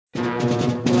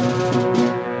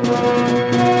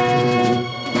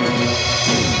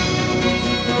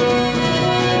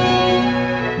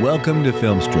Welcome to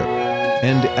Filmstrip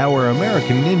and our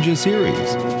American Ninja series.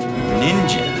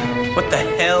 Ninja? What the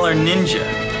hell are ninja?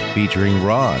 Featuring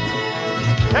Ron.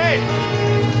 Hey!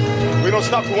 We don't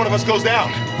stop till one of us goes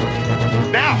down.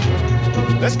 Now!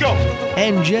 Let's go!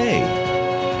 And Jay.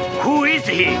 Who is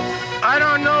he? I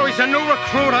don't know. He's a new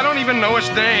recruit. I don't even know his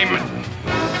name.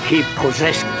 He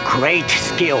possessed great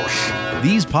skills.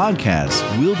 These podcasts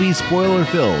will be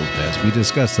spoiler-filled as we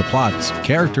discuss the plots,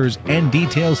 characters, and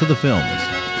details of the films.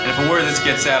 And if a word of this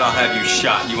gets out, I'll have you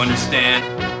shot. You understand?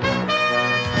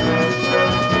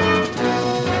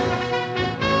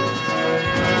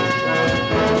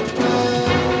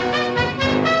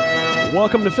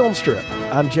 Welcome to Filmstrip.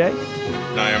 I'm Jay.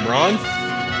 And I am Ron.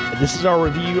 This is our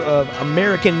review of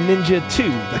American Ninja 2,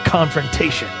 The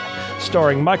Confrontation,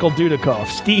 starring Michael Dudikoff,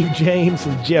 Steve James,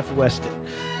 and Jeff Weston.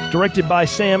 Directed by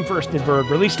Sam Firstenberg,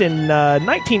 released in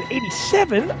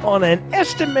 1987 on an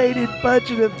estimated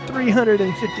budget of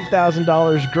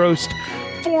 $350,000, grossed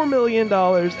 $4 million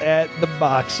at the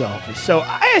box office. So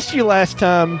I asked you last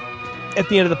time at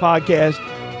the end of the podcast,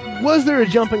 was there a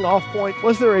jumping off point?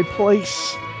 Was there a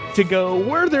place to go?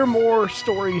 Were there more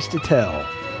stories to tell?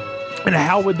 And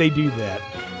how would they do that?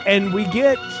 And we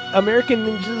get American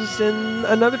Ninjas in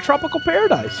another tropical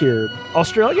paradise here.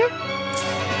 Australia?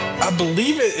 I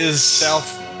believe it is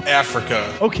South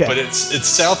Africa. Okay. But it's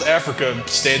South Africa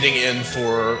standing in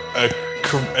for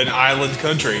an island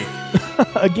country.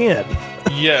 Again.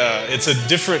 Yeah, it's a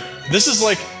different... This is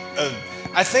like...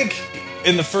 I think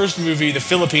in the first movie, the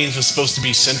Philippines was supposed to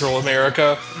be Central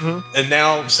America, and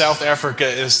now South Africa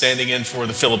is standing in for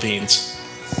the Philippines.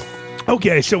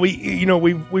 Okay, so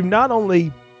we've not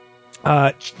only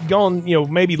gone,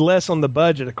 maybe less on the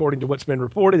budget according to what's been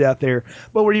reported out there,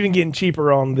 but we're even getting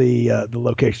cheaper on the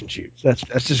location shoots.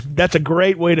 That's a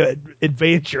great way to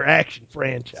advance your action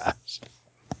franchise.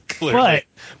 Clearly.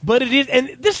 But it is,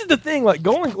 and this is the thing, like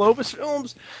Golden Globus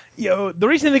films, the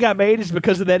reason they got made is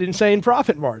because of that insane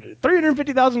profit margin.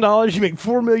 $350,000, you make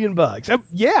 $4 million.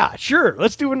 Yeah, sure,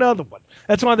 let's do another one.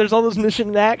 That's why there's all those mission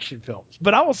and action films.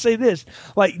 But I will say this,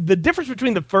 like the difference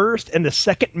between the first and the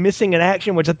second Missing in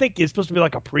Action, which I think is supposed to be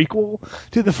like a prequel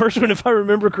to the first one, if I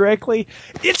remember correctly,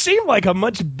 it seemed like a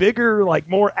much bigger, like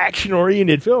more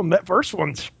action-oriented film. That first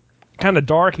one's kind of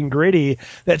dark and gritty.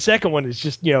 That second one is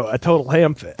just, a total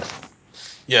ham fest.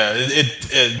 Yeah,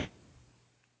 it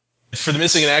for the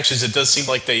Missing in Actions, it does seem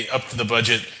like they upped the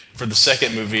budget for the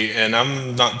second movie, and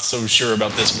I'm not so sure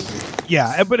about this movie.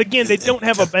 Yeah, but again, they don't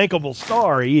have a bankable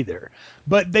star either.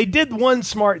 But they did one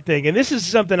smart thing, and this is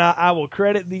something I will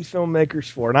credit these filmmakers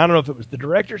for. And I don't know if it was the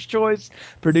director's choice,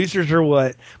 producers, or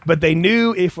what, but they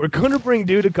knew if we're going to bring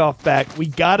Dudikoff back, we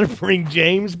got to bring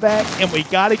James back, and we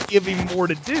got to give him more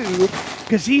to do,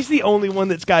 because he's the only one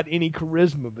that's got any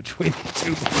charisma between the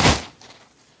two.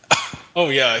 Oh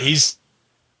yeah, he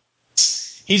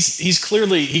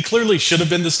clearly should have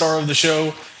been the star of the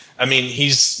show. I mean,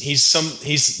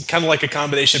 he's kind of like a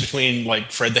combination between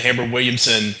like Fred the Hammer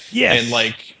Williamson and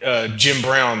like Jim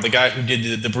Brown, the guy who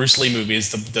did the Bruce Lee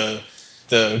movies, the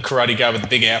karate guy with the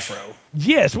big afro.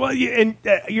 Yes, well, and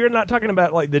you're not talking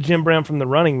about like the Jim Brown from The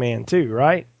Running Man too,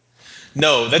 right?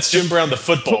 No, that's Jim Brown, the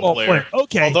football player.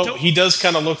 Okay. Although he does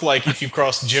kind of look like if you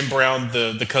crossed Jim Brown,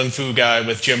 the kung fu guy,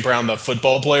 with Jim Brown, the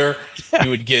football player, you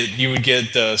would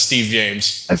get Steve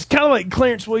James. It's kind of like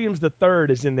Clarence Williams III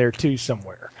is in there too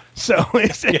somewhere. So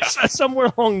it's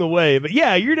somewhere along the way. But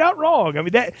yeah, you're not wrong. I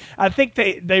mean, I think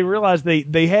they realized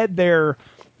they had their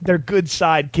good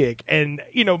sidekick. And,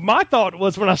 my thought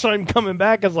was when I saw him coming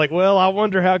back, I was like, well, I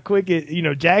wonder how quick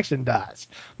Jackson dies.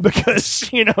 Because,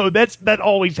 that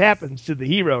always happens to the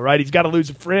hero, right? He's got to lose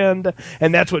a friend,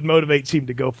 and that's what motivates him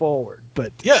to go forward.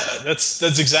 But yeah, that's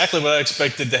exactly what I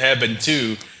expected to happen,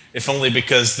 too, if only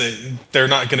because they're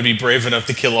not going to be brave enough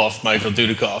to kill off Michael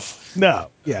Dudikoff. No,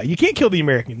 yeah, you can't kill the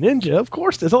American Ninja. Of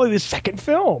course, there's only the second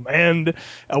film, and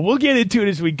we'll get into it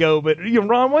as we go. But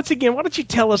Ron, once again, why don't you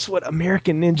tell us what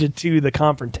American Ninja 2: The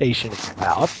Confrontation is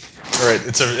about? All right,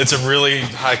 it's a really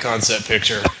high concept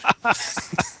picture.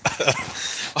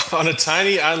 On a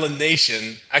tiny island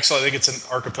nation, actually, I think it's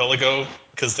an archipelago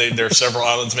because there are several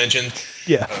islands mentioned.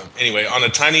 Yeah. Anyway, on a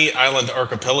tiny island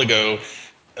archipelago,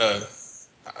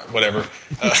 whatever.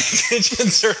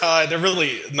 Tensions are high. They're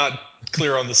really not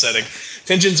clear on the setting.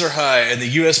 Tensions are high, and the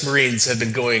U.S. Marines have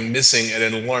been going missing at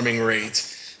an alarming rate.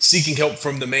 Seeking help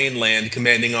from the mainland,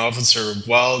 commanding officer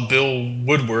Wild Bill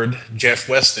Woodward, Jeff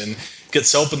Weston,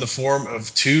 gets help in the form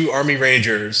of two Army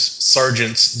Rangers,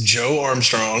 Sergeants Joe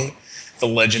Armstrong, the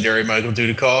legendary Michael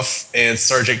Dudikoff, and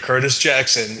Sergeant Curtis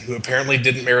Jackson, who apparently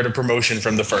didn't merit a promotion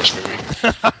from the first movie.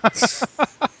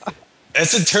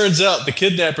 As it turns out, the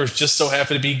kidnappers just so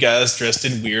happen to be guys dressed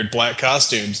in weird black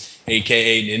costumes,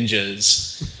 aka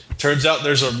ninjas. Turns out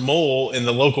there's a mole in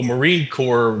the local Marine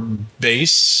Corps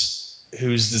base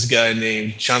who's this guy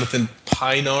named Jonathan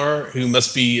Pienaar, who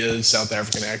must be a South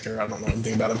African actor. I don't know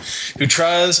anything about him. Who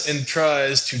tries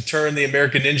to turn the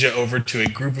American Ninja over to a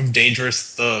group of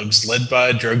dangerous thugs led by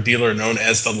a drug dealer known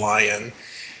as the Lion,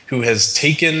 who has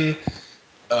taken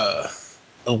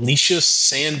Alicia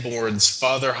Sanborn's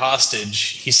father hostage.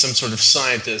 He's some sort of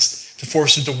scientist to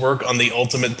force him to work on the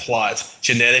ultimate plot: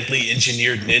 genetically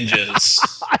engineered ninjas.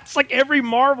 It's like every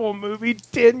Marvel movie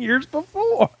 10 years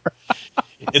before.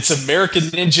 It's American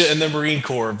Ninja and the Marine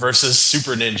Corps versus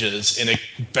Super Ninjas in a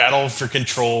battle for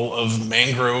control of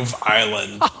Mangrove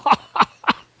Island.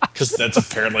 Because that's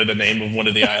apparently the name of one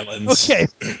of the islands. Okay,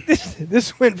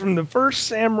 this went from the first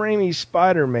Sam Raimi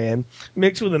Spider-Man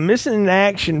mixed with a missing in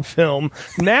action film.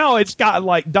 Now it's got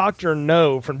like Dr.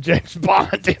 No from James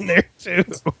Bond in there too,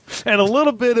 and a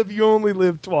little bit of You Only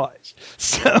Live Twice.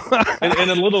 So and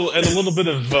a little bit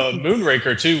of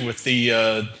Moonraker too, with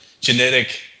the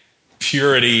genetic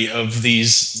purity of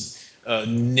these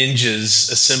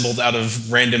ninjas assembled out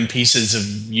of random pieces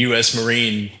of U.S.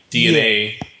 Marine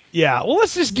DNA. Yeah, well,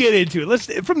 let's just get into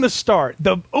it. From the start.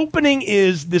 The opening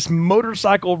is this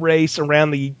motorcycle race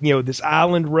around the, this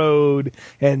island road,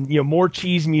 and more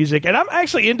cheese music. And I'm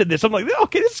actually into this. I'm like,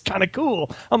 okay, this is kind of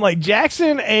cool. I'm like,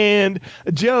 Jackson and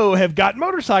Joe have got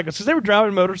motorcycles because they were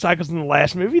driving motorcycles in the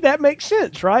last movie. That makes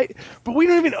sense, right? But we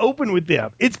don't even open with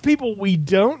them. It's people we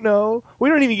don't know. We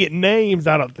don't even get names,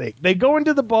 I don't think. They go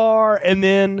into the bar, and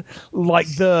then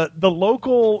like the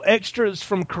local extras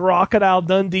from Crocodile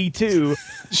Dundee 2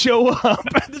 show up.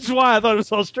 That's why I thought it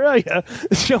was Australia.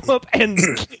 Show up and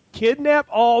kidnap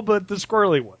all but the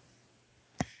squirrely one.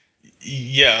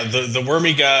 Yeah, the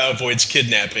wormy guy avoids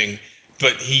kidnapping,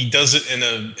 but he does it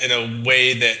in a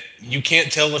way that you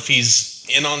can't tell if he's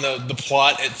in on the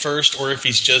plot at first or if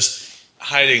he's just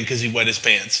hiding because he wet his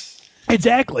pants.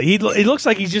 Exactly. He looks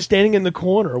like he's just standing in the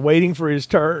corner waiting for his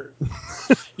turn.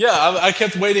 Yeah, I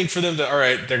kept waiting for them to, all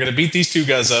right, they're going to beat these two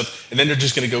guys up, and then they're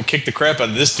just going to go kick the crap out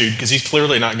of this dude because he's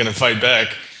clearly not going to fight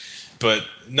back. But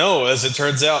no, as it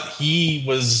turns out, he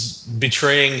was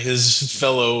betraying his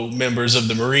fellow members of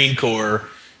the Marine Corps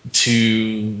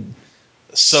to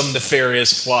some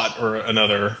nefarious plot or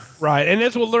another. Right, and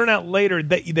as we'll learn out later,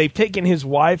 that they've taken his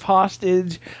wife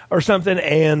hostage or something,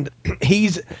 and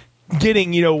he's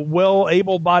getting, well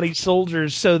able-bodied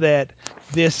soldiers so that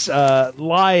this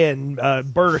Lion,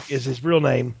 Burke is his real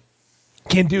name,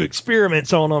 can do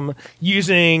experiments on them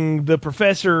using the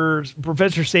Professor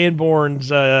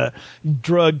Sanborn's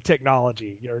drug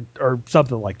technology or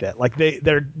something like that. Like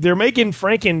they're making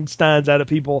Frankensteins out of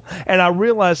people. And I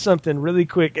realized something really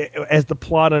quick as the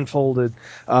plot unfolded,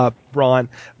 Ron.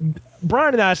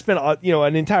 Brian and I spent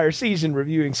an entire season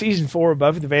reviewing season 4 of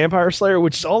Buffy the Vampire Slayer,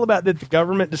 which is all about that the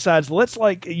government decides, let's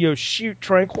shoot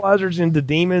tranquilizers into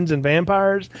demons and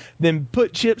vampires, then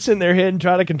put chips in their head and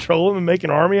try to control them and make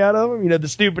an army out of them. The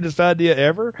stupidest idea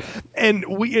ever. And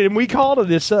we called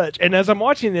it as such. And as I'm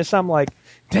watching this, I'm like,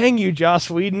 dang you, Joss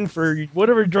Whedon, for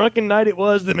whatever drunken night it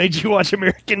was that made you watch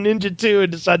American Ninja 2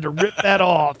 and decide to rip that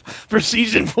off for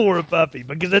season 4 of Buffy,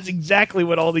 because that's exactly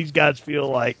what all these guys feel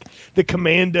like. The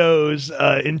commandos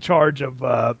in charge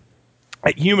of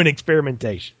human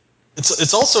experimentation.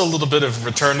 It's also a little bit of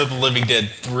Return of the Living Dead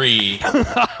 3.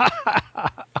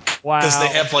 Wow. Because they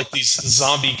have like these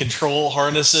zombie control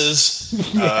harnesses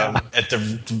at the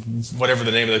whatever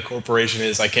the name of the corporation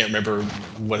is. I can't remember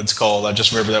what it's called. I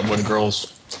just remember that one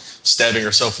girl's stabbing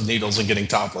herself with needles and getting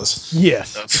topless.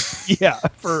 Yes. Yeah.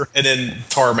 And then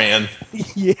Tarman.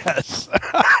 Yes.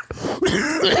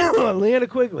 Leanna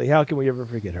Quigley. How can we ever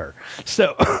forget her?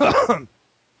 So,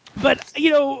 but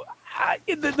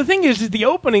the thing is the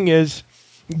opening is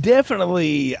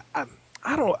definitely.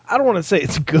 I don't want to say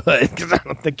it's good because I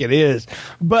don't think it is,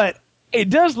 but it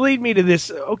does lead me to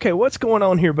this. Okay, what's going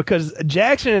on here? Because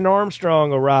Jackson and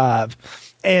Armstrong arrive,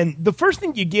 and the first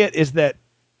thing you get is that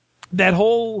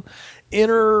whole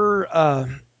inner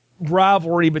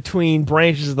rivalry between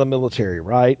branches of the military,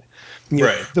 right?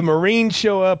 Right. The Marines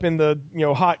show up in the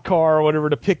hot car or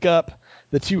whatever to pick up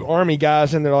the two Army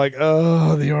guys, and they're like,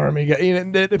 oh, the Army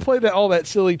guy. They play all that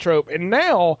silly trope, and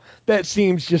now that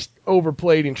seems just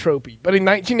overplayed and tropey. But in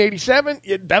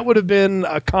 1987, that would have been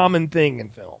a common thing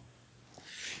in film.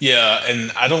 Yeah,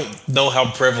 and I don't know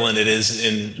how prevalent it is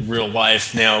in real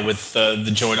life now with the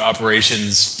Joint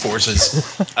Operations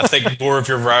Forces. I think more of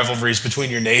your rivalries between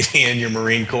your Navy and your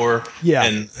Marine Corps,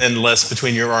 and less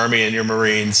between your Army and your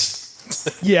Marines.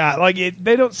 Yeah, like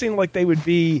they don't seem like they would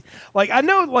be like I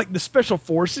know like the special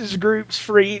forces groups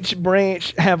for each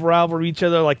branch have rivalry each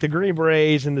other, like the Green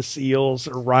Berets and the SEALs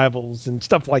are rivals and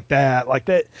stuff like that. Like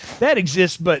that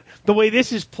exists, but the way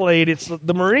this is played, it's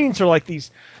the Marines are like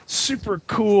these super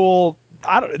cool.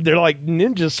 They're like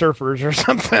ninja surfers or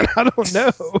something. I don't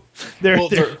know.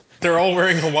 They're all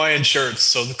wearing Hawaiian shirts,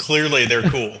 so clearly they're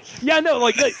cool. Yeah, no,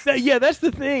 like yeah, that's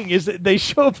the thing is that they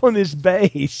show up on this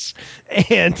base,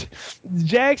 and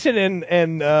Jackson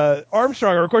and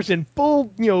Armstrong are of course in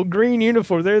full green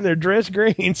uniform. They're in their dress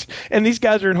greens, and these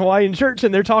guys are in Hawaiian shirts,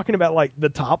 and they're talking about like the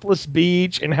topless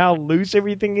beach and how loose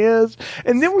everything is.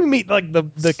 And then we meet like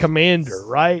the commander,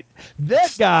 right?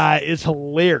 That guy is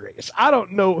hilarious. I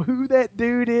don't know who that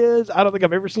dude is. I don't think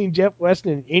I've ever seen Jeff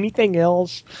Weston in anything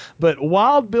else, but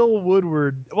Wild Bill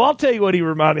Woodward, well, I'll tell you what he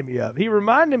reminded me of. He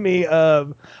reminded me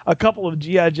of a couple of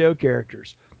G.I. Joe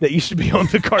characters that used to be on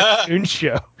the cartoon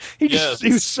show. He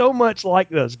was so much like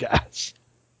those guys.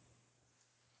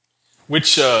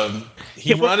 Which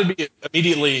he reminded me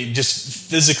immediately,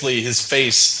 just physically, his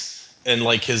face and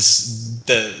like the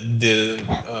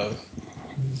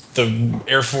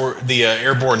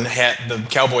airborne hat, the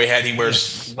cowboy hat he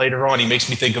wears later on. He makes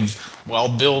me think of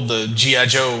Wild Bill, the G.I.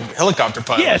 Joe helicopter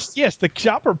pilot. Yes, the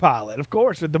chopper pilot, of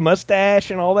course, with the mustache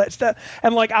and all that stuff.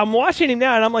 And like I'm watching him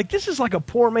now, and I'm like, this is like a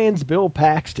poor man's Bill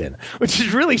Paxton, which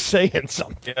is really saying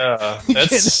something. Yeah,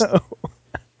 that's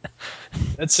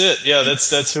that's it. Yeah,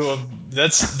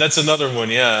 that's another one.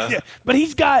 Yeah, but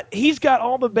he's got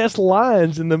all the best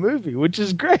lines in the movie, which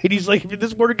is great. He's like, if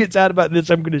this word gets out about this,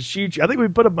 I'm going to shoot you. I think we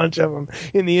put a bunch of them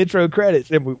in the intro credits,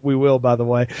 and we will, by the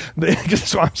way. Because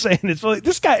that's what I'm saying. It's like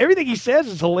this guy, everything he says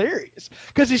is hilarious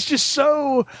because it's just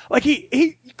so like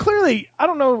he clearly. I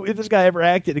don't know if this guy ever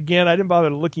acted again. I didn't bother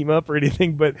to look him up or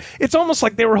anything, but it's almost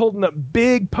like they were holding up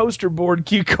big poster board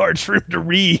cue cards for him to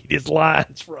read his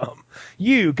lines from.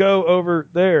 You go over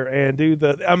there and do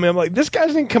I'm like, this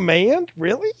guy's in command?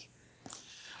 Really?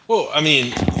 Well, I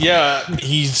mean, yeah,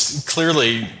 he has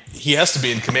to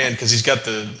be in command because he's got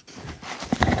the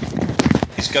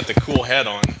cool hat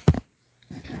on.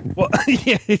 Well,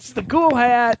 yeah, it's the cool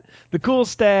hat, the cool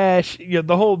stash,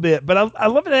 the whole bit. But I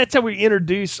love it. That's how we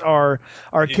introduce our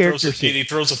characters. He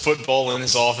throws a football in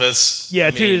his office. Yeah,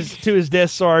 to his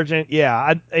desk sergeant. Yeah,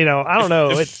 I don't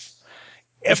know.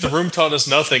 If the room taught us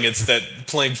nothing, it's that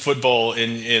playing football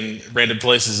in random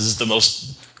places is the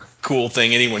most cool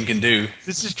thing anyone can do.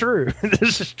 This is true.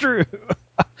 This is true.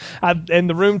 And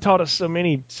the room taught us so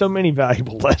many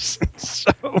valuable lessons.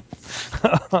 So,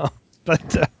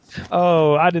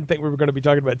 I didn't think we were going to be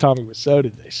talking about Tommy Wiseau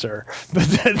today, sir. But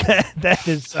that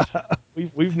is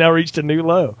we've now reached a new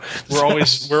low. We're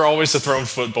always a thrown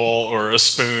football or a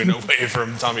spoon away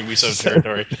from Tommy Wiseau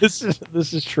territory. This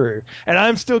is true, and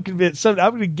I'm still convinced. I'm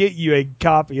going to get you a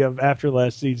copy of After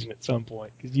Last Season at some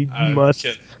point because you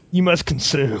must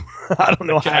consume. I don't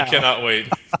know how. I cannot wait.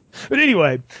 But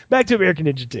anyway, back to American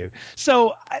Ninja 2.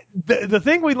 So the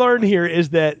thing we learned here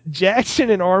is that Jackson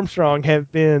and Armstrong have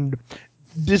been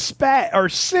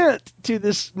sent to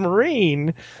this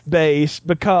Marine base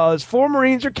because 4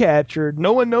 Marines are captured.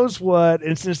 No one knows what,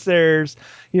 and since there's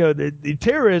the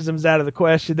terrorism's out of the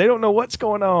question, they don't know what's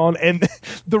going on. And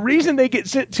the reason they get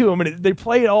sent to them, and they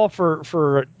play it all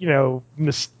for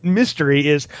mystery,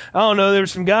 is I don't know. There were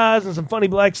some guys in some funny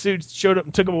black suits showed up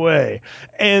and took them away.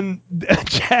 And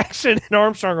Jackson and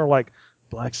Armstrong are like,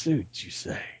 black suits, you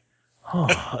say?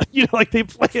 Huh. Like they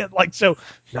play it like so.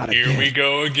 Not again. Here we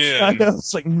go again. I know,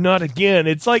 it's like not again.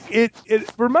 It's like it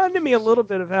reminded me a little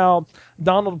bit of how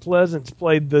Donald Pleasance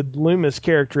played the Loomis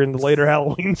character in the later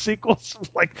Halloween sequels.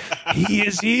 Like he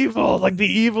is evil. Like the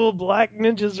evil black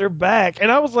ninjas are back, and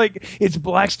I was like, it's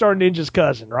Black Star Ninja's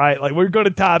cousin, right? Like we're going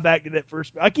to tie back to that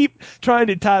first. I keep trying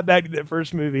to tie back to that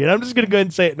first movie, and I'm just going to go ahead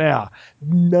and say it now.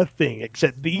 Nothing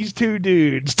except these 2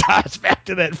 dudes ties back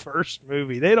to that first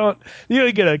movie. They don't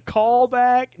get a call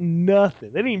back.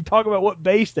 Nothing. They didn't even talk about what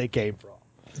base they came from.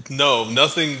 No,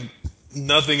 nothing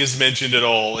is mentioned at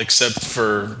all except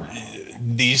for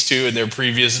these 2 and their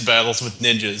previous battles with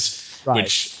ninjas, right.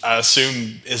 Which I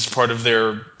assume is part of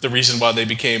the reason why they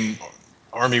became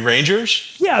Army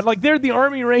Rangers. Yeah, like they're the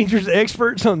Army Rangers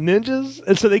experts on ninjas,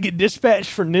 and so they get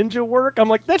dispatched for ninja work. I'm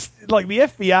like, that's like the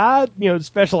FBI,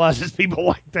 specializes people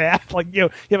like that. Like, you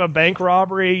have a bank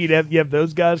robbery, you have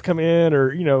those guys come in,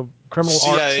 or criminal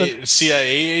CIA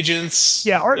agents.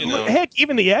 Yeah, or heck,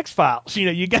 even the X-Files.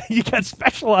 You got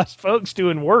specialized folks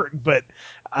doing work, but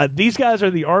these guys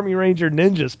are the Army Ranger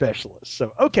ninja specialists.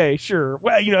 So okay, sure.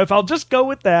 Well, if I'll just go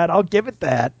with that, I'll give it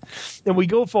that, and we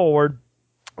go forward.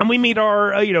 And we meet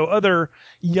our, other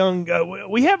young.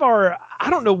 We have our. I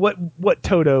don't know what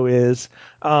Toto is.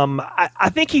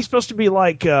 I think he's supposed to be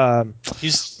like.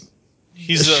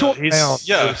 He's short round.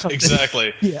 Yeah,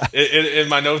 exactly. Yeah. In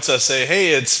my notes, I say,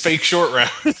 "Hey, it's fake short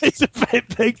round." It's a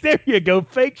fake. There you go,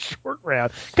 fake short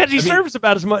round. Because he serves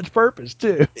about as much purpose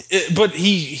too. But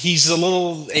he's a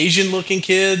little Asian-looking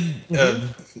kid.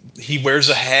 He wears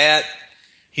a hat.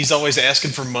 He's always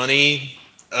asking for money.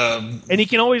 And he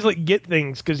can always get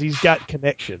things because he's got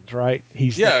connections, right?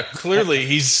 Clearly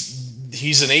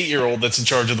he's an 8-year-old that's in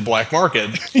charge of the black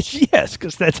market. Yes,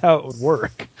 because that's how it would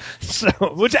work. So,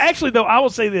 which actually, though, I will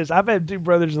say this: I've had 2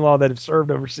 brothers-in-law that have served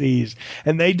overseas,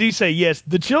 and they do say yes.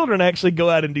 The children actually go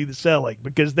out and do the selling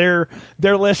because they're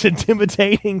less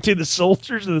intimidating to the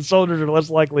soldiers, and the soldiers are less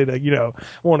likely to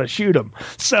want to shoot them.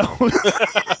 So,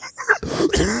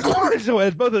 so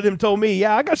as both of them told me,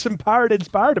 I got some pirated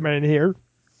Spider-Man in here.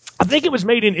 I think it was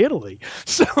made in Italy,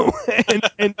 so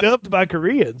and dubbed by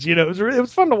Koreans. It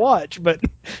was fun to watch, but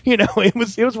it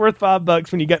was worth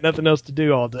 $5 when you got nothing else to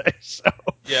do all day. So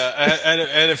yeah, I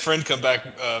had a friend come back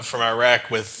from Iraq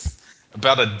with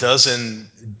about a dozen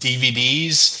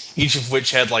DVDs, each of which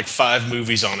had like 5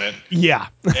 movies on it. Yeah,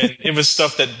 and it was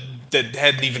stuff that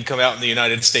hadn't even come out in the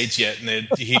United States yet, and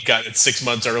he got it 6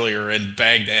 months earlier in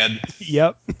Baghdad.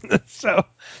 Yep. So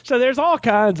there's all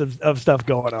kinds of stuff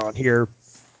going on here.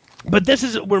 But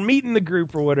we're meeting the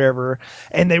group or whatever,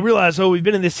 and they realize, we've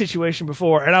been in this situation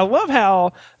before. And I love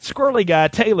how squirrely guy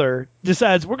Taylor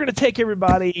decides we're going to take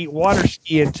everybody water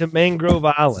skiing to Mangrove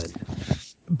Island.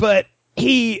 But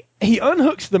he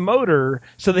unhooks the motor,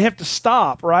 so they have to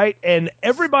stop, right? And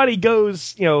everybody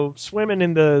goes, swimming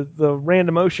in the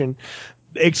random ocean,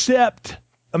 except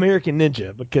American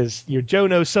Ninja, because Joe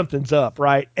knows something's up,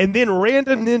 right? And then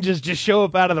random ninjas just show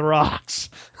up out of the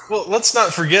rocks. Well, let's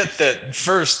not forget that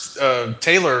first,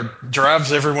 Taylor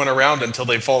drives everyone around until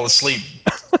they fall asleep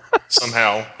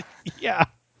somehow. Yeah.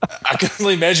 I can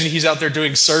only imagine he's out there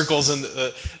doing circles and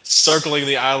circling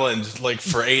the island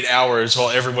for 8 hours while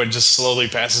everyone just slowly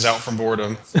passes out from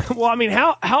boredom. Well, I mean,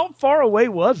 how far away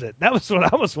was it? That was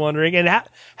what I was wondering. And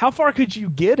how far could you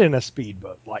get in a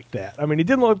speedboat like that? I mean, it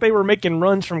didn't look like they were making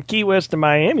runs from Key West to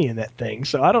Miami in that thing,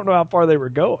 so I don't know how far they were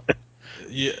going.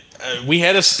 Yeah, we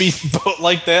had a speedboat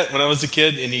like that when I was a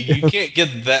kid, and you can't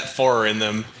get that far in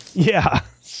them. Yeah,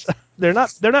 they're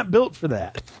not built for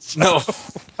that. So. No,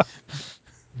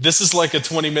 this is like a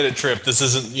 20-minute trip. This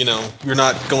isn't, you're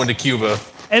not going to Cuba.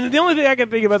 And the only thing I can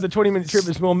think about the 20-minute trip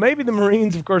is, well, maybe the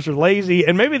Marines, of course, are lazy,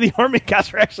 and maybe the Army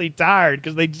guys are actually tired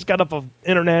because they just got off an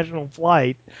international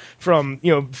flight from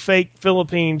fake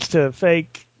Philippines to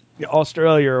fake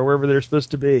Australia or wherever they're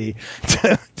supposed to be,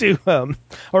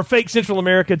 or fake Central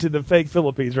America to the fake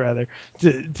Philippines rather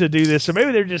to do this. So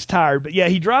maybe they're just tired. But yeah,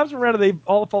 he drives around and they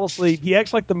all fall asleep. He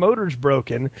acts like the motor's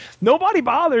broken. Nobody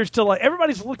bothers to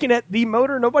everybody's looking at the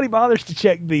motor. Nobody bothers to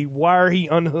check the wire he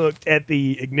unhooked at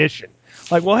the ignition.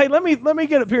 Well, hey, let me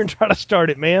get up here and try to start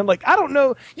it, man. I don't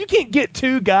know. You can't get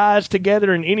 2 guys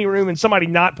together in any room and somebody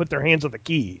not put their hands on the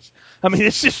keys. I mean,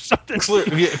 it's just something.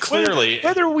 Clearly,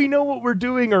 whether we know what we're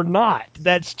doing or not,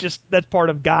 that's part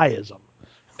of guyism.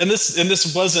 And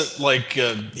this wasn't like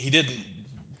he didn't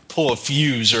pull a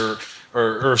fuse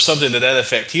or something to that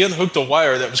effect. He unhooked a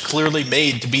wire that was clearly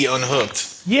made to be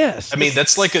unhooked. Yes, I mean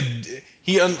that's like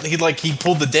he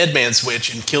pulled the dead man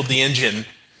switch and killed the engine.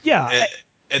 Yeah.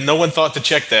 And no one thought to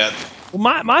check that.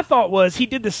 Well, my thought was he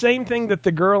did the same thing that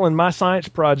the girl in my science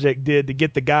project did to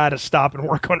get the guy to stop and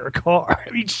work on her car.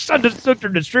 He just unhooked her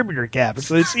distributor cap,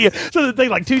 so they see it, so it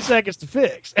takes 2 seconds to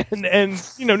fix, and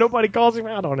nobody calls him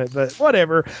out on it, but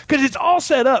whatever, because it's all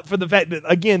set up for the fact that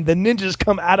again the ninjas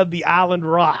come out of the island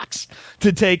rocks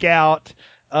to take out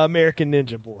American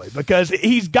Ninja Boy, because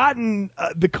he's gotten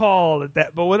the call at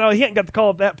that, but he hadn't got the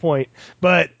call at that point,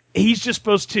 but. He's just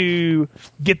supposed to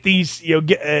get these,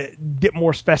 get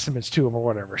more specimens to him or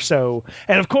whatever. So,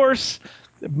 and of course,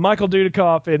 Michael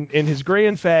Dudikoff, in his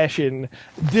grand fashion,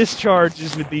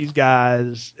 discharges with these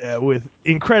guys with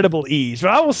incredible ease. But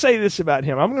I will say this about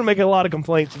him. I'm going to make a lot of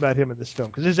complaints about him in this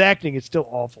film because his acting is still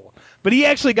awful. But he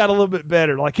actually got a little bit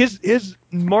better. His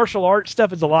martial arts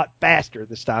stuff is a lot faster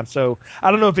this time. So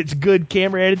I don't know if it's good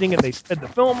camera editing and they sped the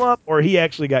film up or he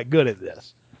actually got good at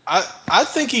this. I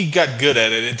think he got good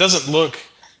at it. It doesn't look.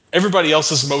 Everybody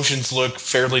else's motions look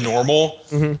fairly normal.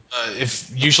 Mm-hmm. If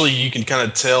usually you can kind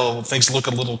of tell things look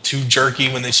a little too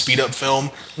jerky when they speed up film,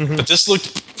 mm-hmm. but this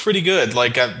looked pretty good.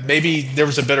 Maybe there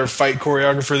was a better fight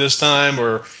choreographer this time,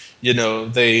 or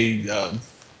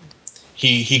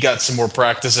he got some more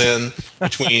practice in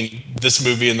between this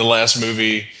movie and the last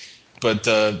movie. But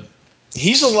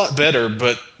he's a lot better.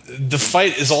 But the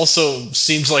fight is also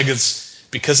seems like it's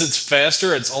because it's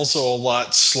faster. It's also a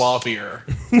lot sloppier.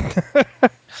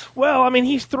 Well, I mean,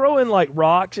 he's throwing like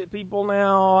rocks at people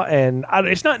now, and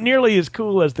it's not nearly as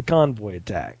cool as the convoy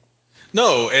attack.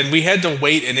 No, and we had to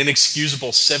wait an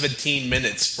inexcusable 17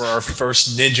 minutes for our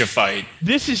first ninja fight.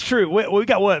 This is true. We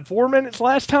got, 4 minutes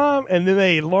last time, and then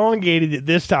they elongated it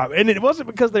this time. And it wasn't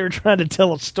because they were trying to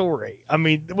tell a story. I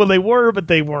mean, well, they were, but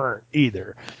they weren't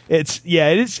either. It's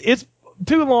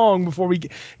too long before we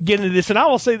get into this. And I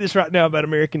will say this right now about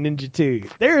American Ninja 2.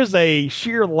 There is a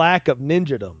sheer lack of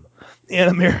ninjadom in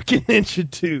American Ninja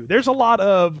 2. There's a lot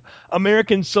of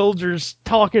American soldiers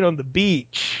talking on the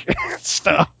beach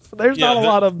stuff. There's not a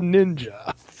lot of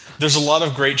ninja. There's a lot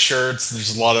of great shirts.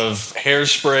 There's a lot of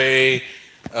hairspray.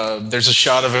 There's a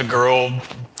shot of a girl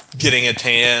getting a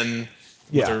tan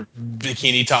with her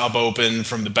bikini top open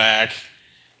from the back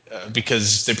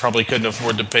because they probably couldn't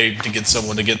afford to pay to get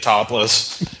someone to get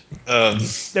topless.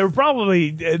 They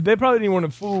probably didn't want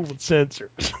to fool with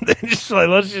censors. They just like,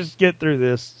 let's just get through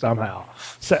this somehow.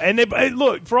 So, and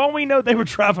look, for all we know, they were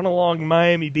driving along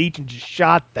Miami Beach and just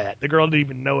shot that. The girl didn't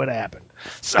even know it happened.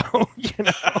 So,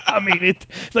 I mean,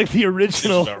 it's like the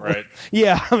original. That's about right.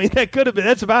 Yeah, I mean, that could have been.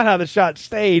 That's about how the shot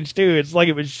staged too. It's like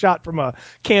it was shot from a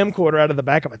camcorder out of the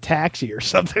back of a taxi or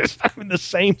something. It's not even the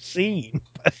same scene.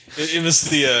 It was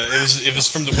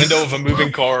from the window of a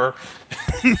moving car.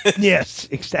 Yes,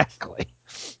 exactly.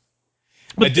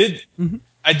 I did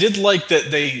like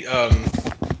that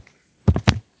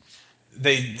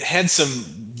they had some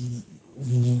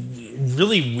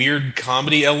really weird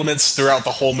comedy elements throughout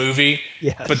the whole movie.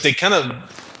 Yes. But they kind of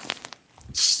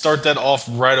start that off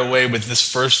right away with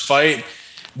this first fight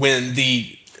when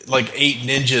the 8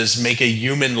 ninjas make a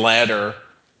human ladder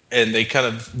and they kind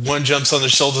of one jumps on the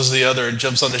shoulders of the other and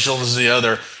jumps on the shoulders of the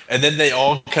other, and then they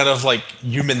all kind of like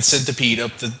human centipede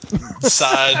up the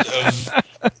side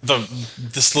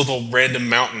of this little random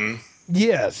mountain.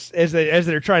 Yes, as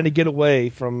they're trying to get away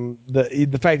from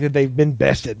the fact that they've been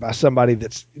bested by somebody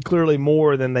that's clearly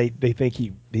more than they think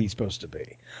he's supposed to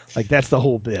be. Like, that's the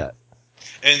whole bit.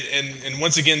 And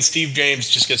once again, Steve James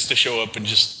just gets to show up and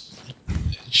just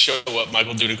show up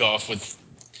Michael Dudikoff with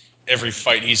every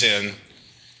fight he's in,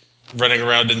 running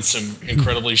around in some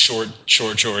incredibly short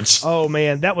shorts. Oh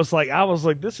man, I was like,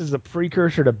 this is a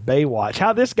precursor to Baywatch.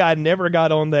 How this guy never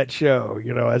got on that show,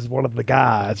 as one of the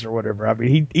guys or whatever. I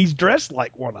mean, he's dressed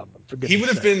like one of them. He would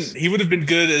have been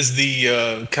good as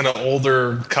the kind of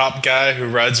older cop guy who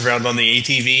rides around on the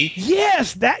ATV.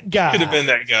 Yes, that guy. He could have been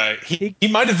that guy. He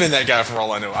might have been that guy for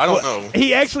all I know. I don't know.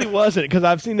 He actually wasn't, because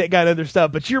I've seen that guy in other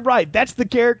stuff. But you're right. That's the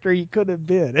character he could have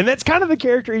been, and that's kind of the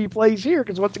character he plays here.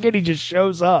 Because once again, he just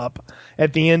shows up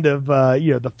at the end of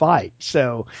the fight.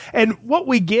 So, and what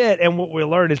we get and what we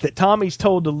learn is that Tommy's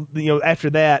told to after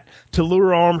that to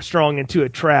lure Armstrong into a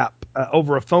trap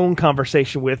over a phone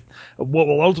conversation with what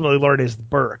we'll ultimately learn is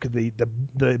Burke,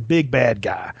 the big bad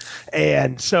guy.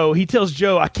 And so he tells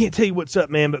Joe, I can't tell you what's up,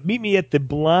 man, but meet me at the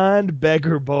Blind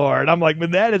Beggar Bar. And I'm like,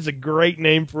 man, that is a great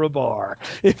name for a bar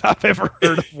if I've ever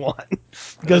heard of one.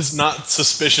 That's not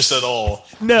suspicious at all.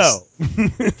 No.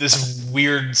 This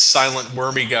weird, silent,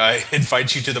 wormy guy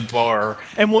invites you to the bar.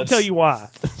 And won't tell you why.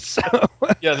 So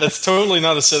yeah, that's totally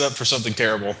not a setup for something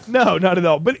terrible. No, not at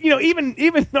all. But,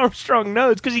 even Armstrong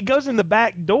knows, because he goes in the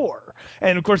back door.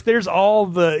 And, of course, there's all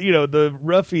the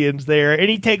ruffians there. And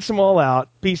he takes them all out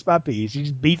piece by piece. He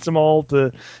just beats them all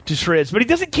to shreds. But he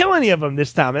doesn't kill any of them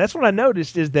this time. And that's what I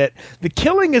noticed, is that the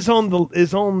killing is on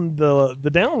the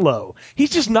down low.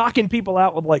 He's just knocking people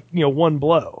out with, one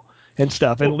blow and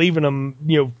stuff, and leaving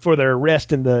them, for their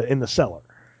rest in the cellar.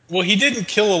 Well, he didn't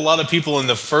kill a lot of people in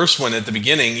the first one at the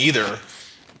beginning either.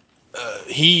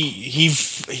 He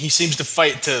seems to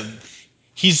fight to.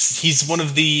 He's one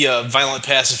of the violent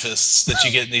pacifists that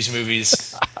you get in these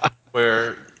movies,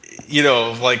 where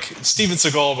like Steven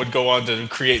Seagal would go on to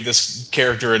create this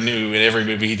character anew in every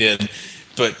movie he did,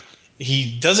 but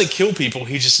he doesn't kill people.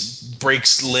 He just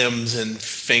breaks limbs and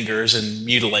fingers and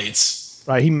mutilates.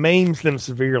 Right, he maims them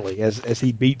severely as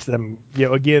he beats them.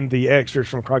 Again, the extras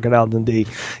from Crocodile Dundee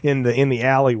in the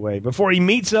alleyway before he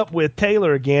meets up with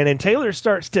Taylor again, and Taylor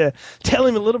starts to tell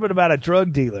him a little bit about a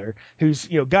drug dealer who's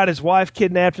got his wife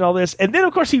kidnapped and all this. And then,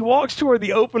 of course, he walks toward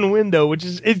the open window, which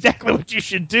is exactly what you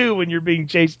should do when you're being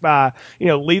chased by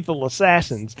lethal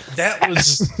assassins. That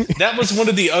was one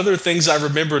of the other things I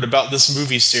remembered about this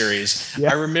movie series.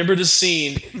 Yeah. I remembered a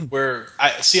scene where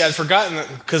I'd forgotten,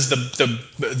 because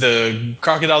the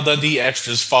Crocodile Dundee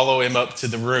extras follow him up to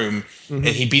the room, and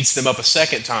he beats them up a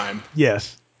second time.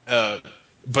 Yes.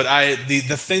 But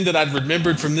the thing that I'd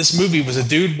remembered from this movie was a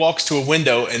dude walks to a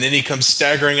window and then he comes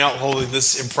staggering out holding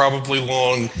this improbably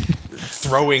long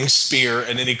throwing spear,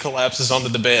 and then he collapses onto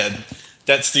the bed.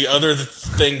 That's the other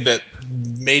thing that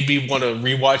made me want to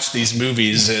rewatch these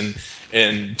movies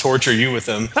and torture you with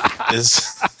them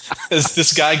is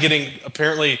this guy getting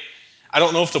apparently. I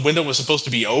don't know if the window was supposed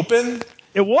to be open.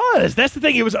 It was. That's the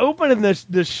thing. It was open, and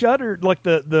the shutter, like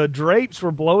the drapes,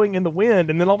 were blowing in the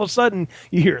wind, and then all of a sudden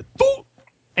you hear, "Thunk!"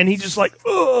 And he just like,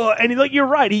 ugh, and you're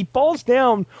right. He falls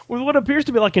down with what appears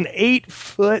to be like an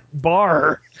 8-foot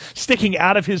bar sticking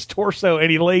out of his torso, and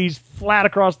he lays flat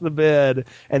across the bed,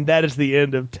 and that is the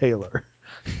end of Taylor.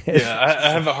 Yeah, I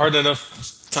have a hard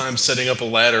enough time setting up a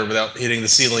ladder without hitting the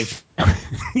ceiling.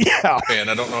 Yeah. Man,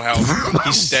 I don't know how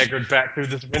he staggered back through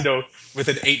this window with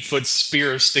an 8-foot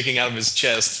spear sticking out of his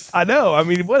chest. I know. I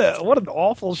mean, what an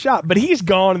awful shot. But he's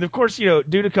gone, and of course,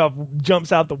 Dudikoff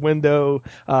jumps out the window,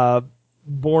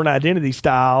 Born Identity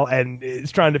style, and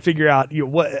is trying to figure out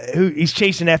who he's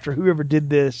chasing after, whoever did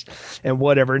this and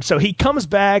whatever. And so he comes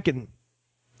back, and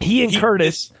he and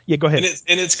Curtis. Yeah, go ahead.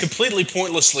 And it's completely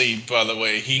pointlessly, by the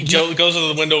way. He goes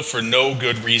out the window for no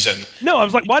good reason. No, I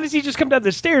was like, why does he just come down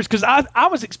the stairs? Because I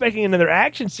was expecting another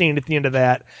action scene at the end of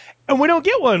that, and we don't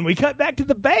get one. We cut back to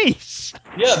the base.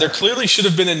 Yeah, there clearly should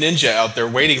have been a ninja out there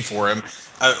waiting for him,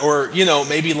 or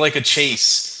maybe like a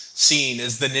chase scene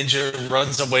as the ninja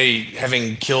runs away,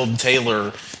 having killed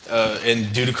Taylor, and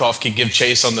Dudikoff can give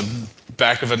chase on the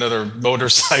back of another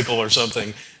motorcycle or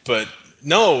something. But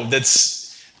no, they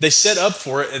set up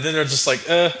for it, and then they're just like,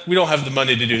 we don't have the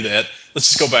money to do that. Let's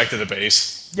just go back to the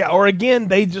base. Yeah, or again,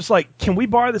 they just like, can we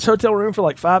borrow this hotel room for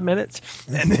like 5 minutes?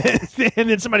 And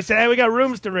then somebody said, hey, we got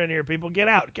rooms to rent here. People, get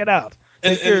out.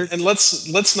 And let's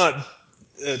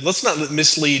not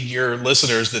mislead your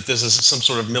listeners that this is some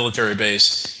sort of military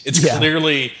base. It's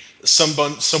clearly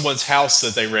someone's house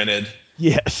that they rented.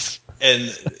 Yes. And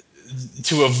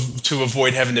to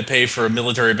avoid having to pay for a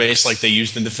military base like they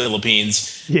used in the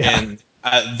Philippines. Yeah. And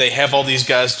they have all these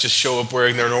guys just show up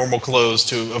wearing their normal clothes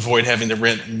to avoid having to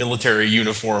rent military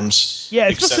uniforms. Yeah,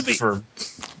 it's supposed to be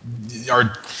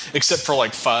except for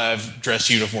like 5 dress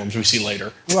uniforms we see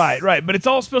later. Right. But it's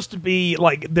all supposed to be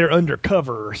like they're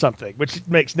undercover or something, which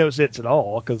makes no sense at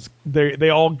all because they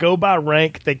all go by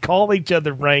rank. They call each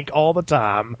other rank all the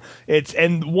time.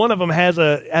 And one of them has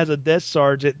a desk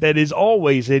sergeant that is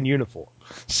always in uniform.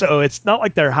 So it's not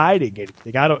like they're hiding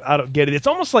anything. I don't get it. It's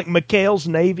almost like McHale's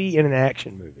Navy in an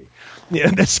action movie.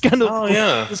 Yeah, that's kind of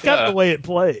the way it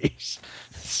plays.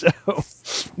 So,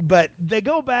 but they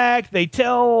go back. They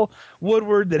tell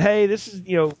Woodward that, hey, this is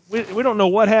we don't know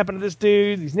what happened to this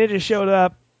dude. These ninjas showed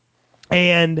up,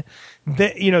 and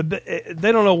they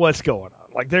don't know what's going on.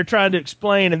 Like they're trying to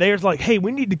explain, and they're like, hey,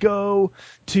 we need to go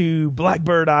to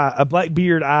Blackbeard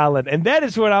Island, and that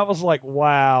is when I was like,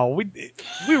 wow, we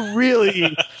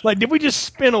really like, did we just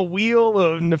spin a wheel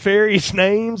of nefarious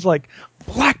names like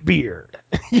Blackbeard?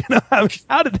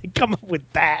 How did they come up with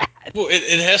that? Well,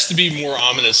 it has to be more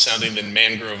ominous sounding than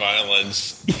Mangrove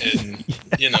Islands, and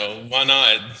why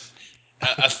not?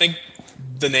 I think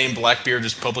the name Blackbeard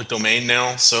is public domain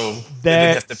now, so they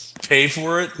didn't have to pay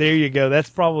for it. There you go. That's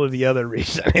probably the other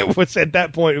reason. It was at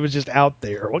that point, it was just out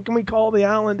there. What can we call the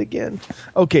island again?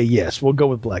 Okay, yes, we'll go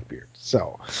with Blackbeard.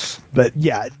 So, but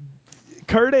yeah,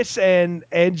 Curtis and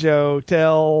Joe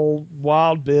tell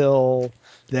Wild Bill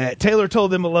that Taylor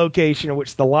told them a location in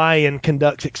which the lion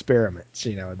conducts experiments,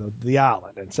 the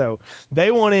island. And so they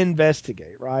want to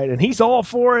investigate, right? And he's all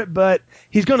for it, but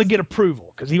he's going to get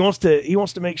approval because he wants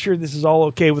to make sure this is all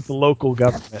okay with the local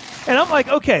government. And I'm like,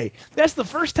 okay, that's the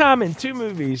first time in 2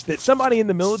 movies that somebody in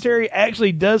the military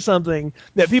actually does something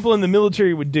that people in the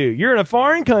military would do. You're in a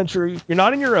foreign country, you're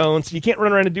not in your own, so you can't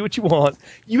run around and do what you want.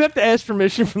 You have to ask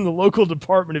permission from the local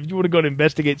department if you want to go and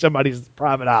investigate somebody's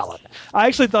private island. I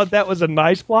actually thought that was a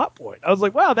nice plot point. I was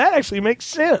like, wow, that actually makes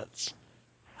sense.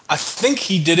 I think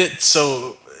he did it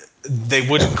so they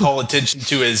wouldn't call attention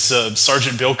to his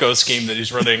Sergeant Bilko scheme that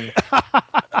he's running.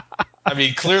 I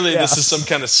mean, clearly this is some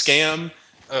kind of scam.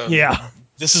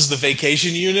 This is the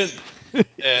vacation unit.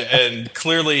 And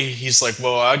clearly he's like,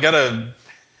 well, I'm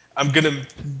going to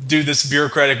do this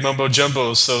bureaucratic mumbo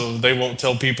jumbo so they won't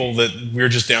tell people that we're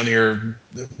just down here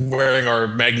wearing our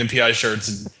Magnum PI shirts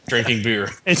and drinking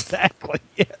beer. Exactly,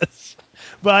 yes.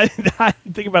 But I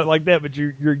didn't think about it like that, but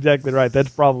you're exactly right. That's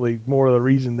probably more of the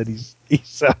reason that he's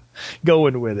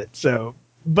going with it. So,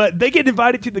 but they get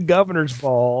invited to the governor's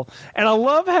ball, and I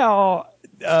love how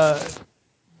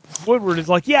Woodward is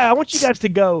like, yeah, I want you guys to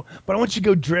go, but I want you to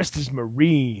go dressed as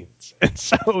Marines. And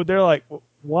so they're like, well,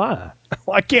 why?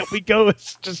 Why can't we go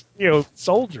as just,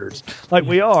 soldiers like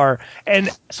we are? And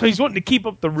so he's wanting to keep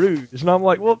up the ruse. And I'm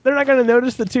like, well, they're not going to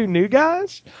notice the two new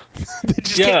guys?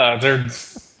 They're...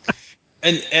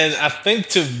 And I think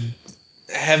to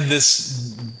have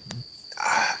this...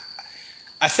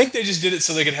 I think they just did it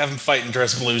so they could have them fight in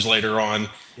dress blues later on.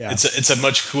 Yeah. It's a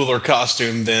much cooler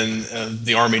costume than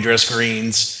the army dress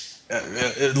greens.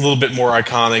 A little bit more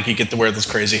iconic. You get to wear those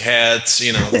crazy hats,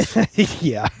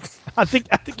 Yeah, I think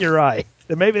you're right.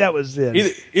 Maybe that was it.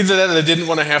 Either that or they didn't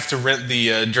want to have to rent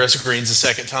the dress greens a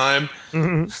second time.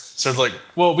 Mm-hmm. So it's like,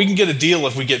 well, we can get a deal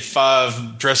if we get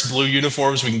 5 dress blue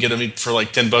uniforms. We can get them for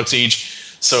like $10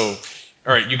 each. So,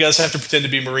 all right, you guys have to pretend to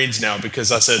be Marines now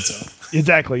because I said so.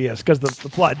 Exactly, yes, because the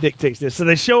plot dictates this. So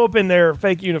they show up in their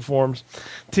fake uniforms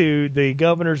to the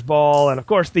governor's ball, and of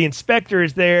course the inspector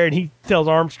is there, and he tells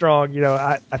Armstrong,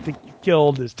 I think you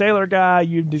killed this Taylor guy.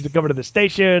 You need to come to the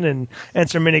station and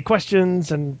answer many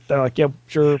questions. And they're like, yeah,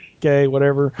 sure, okay,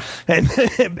 whatever. And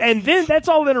then that's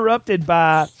all interrupted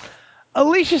by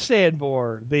Alicia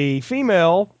Sanborn, the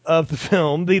female of the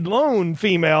film, the lone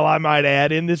female, I might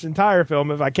add, in this entire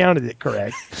film, if I counted it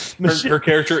correct. Her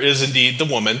character is indeed the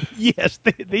woman. Yes,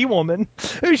 the woman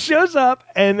who shows up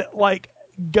and,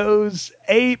 goes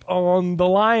ape on the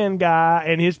lion guy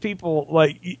and his people.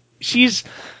 She's...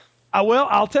 Well,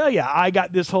 I'll tell you, I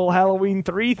got this whole Halloween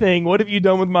 3 thing. What have you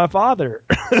done with my father?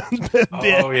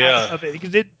 Oh, yeah.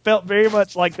 Because it felt very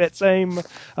much like that same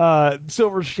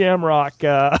Silver Shamrock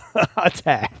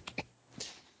attack.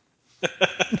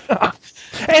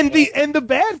 And the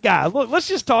bad guy. Look, let's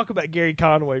just talk about Gary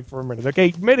Conway for a minute. Okay,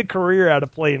 he made a career out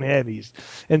of playing heavies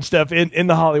and stuff in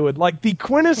the Hollywood, like the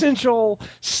quintessential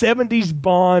 70s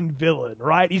Bond villain.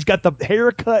 Right? He's got the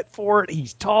haircut for it.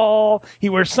 He's tall. He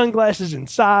wears sunglasses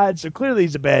inside, so clearly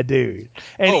he's a bad dude.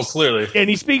 And clearly. And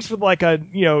he speaks with like a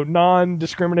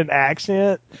non-discriminant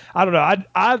accent. I don't know.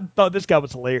 I thought this guy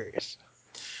was hilarious.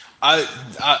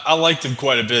 I liked him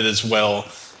quite a bit as well.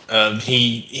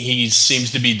 He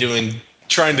seems to be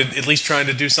trying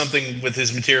to do something with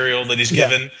his material that he's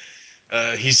given.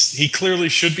 He clearly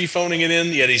should be phoning it in,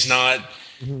 yet he's not.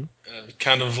 Mm-hmm.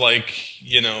 Kind of like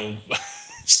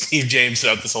Steve James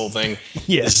throughout this whole thing.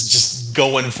 Yes, is just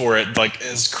going for it, like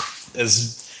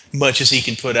as much as he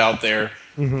can put out there.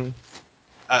 Mm-hmm.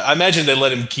 I imagine they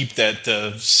let him keep that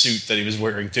suit that he was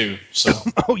wearing too. So.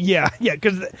 Oh yeah,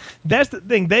 because that's the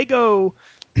thing. They go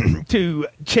to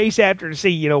chase after to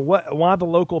see, why the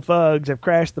local thugs have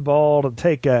crashed the ball to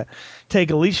take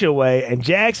Alicia away, and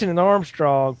Jackson and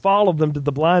Armstrong follow them to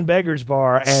the Blind Beggars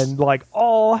Bar, and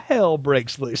all hell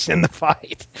breaks loose in the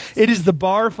fight. It is the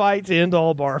bar fight to end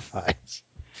all bar fights.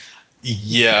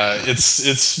 Yeah,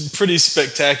 it's pretty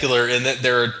spectacular in that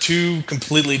there are 2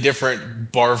 completely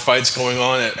different bar fights going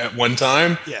on at one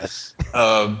time. Yes.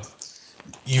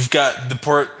 You've got the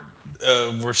part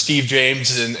where Steve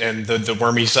James and the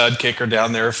wormy sidekick are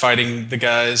down there fighting the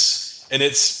guys, and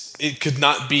it could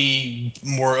not be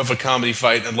more of a comedy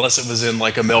fight unless it was in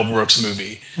like a Mel Brooks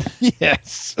movie.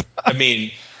 Yes. I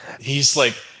mean, he's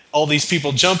like, all these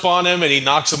people jump on him and he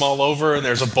knocks them all over, and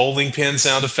there's a bowling pin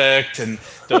sound effect, and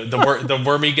the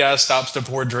wormy guy stops to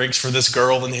pour drinks for this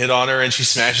girl and hit on her, and she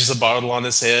smashes a bottle on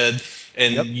his head,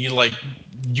 and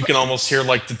you can almost hear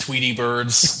like the Tweety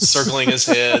birds circling his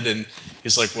head, and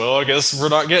he's like, well, I guess we're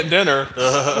not getting dinner.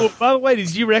 Well, by the way,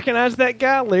 did you recognize that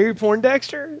guy, Larry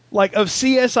Poindexter, of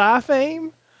CSI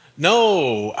fame?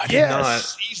 No, I did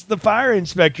not. He's the fire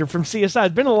inspector from CSI.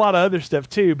 There's been a lot of other stuff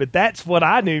too, but that's what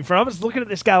I knew from. I was looking at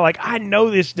this guy like, I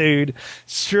know this dude.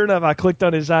 Sure enough, I clicked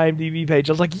on his IMDb page.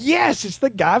 I was like, yes, it's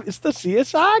the guy. It's the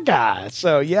CSI guy.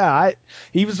 So yeah,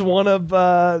 he was one of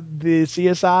the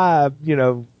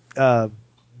CSI,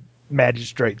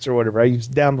 magistrates or whatever. He's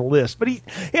down the list, but he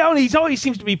always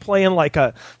seems to be playing like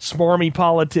a smarmy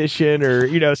politician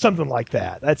or something like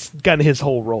that. That's kind of his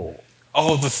whole role.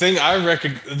 Oh, the thing I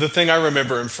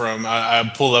remember him from,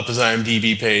 I pulled up his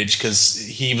IMDb page because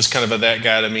he was kind of that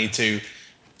guy to me too.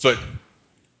 But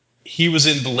he was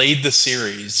in Blade the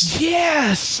series.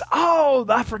 Yes. Oh,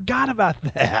 I forgot about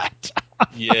that.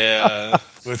 Yeah,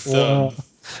 with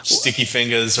Sticky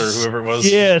Fingers or whoever it was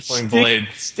playing Blade.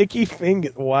 Sticky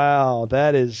Fingers. Wow,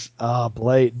 that is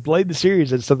Blade. Blade the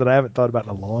series is something I haven't thought about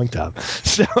in a long time.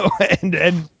 So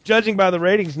and judging by the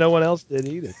ratings, no one else did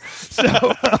either. So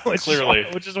clearly,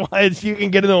 which is why you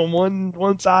can get it on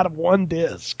one side of one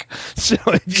disc. So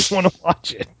if you want to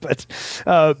watch it, but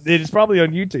it is probably on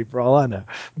YouTube for all I know.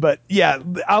 But yeah,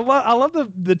 I love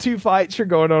the 2 fights are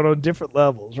going on different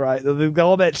levels, right?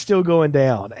 All that's still going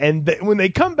down, and when they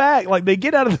come back, they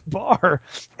get out of the bar,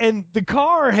 and the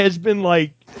car has been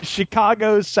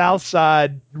Chicago's South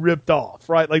Side ripped off,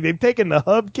 right? Like they've taken the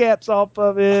hubcaps off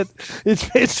of it. It's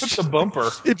took the bumper.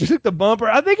 It took the bumper.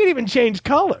 I think it even changed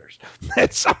colors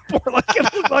at some point. Like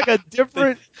it was like a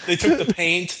different. They took the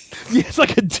paint. Yeah, it's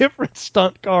like a different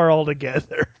stunt car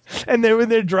altogether. And then when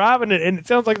they're driving it, and it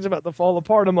sounds like it's about to fall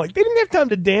apart, I'm like, they didn't have time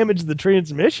to damage the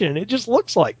transmission. It just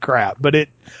looks like crap. But I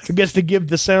guess to give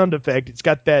the sound effect, it's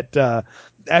got that.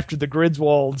 After the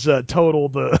Griswolds total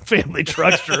the family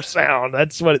truckster sound.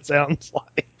 That's what it sounds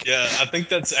like. Yeah, I think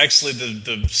that's actually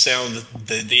the sound,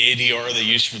 the ADR they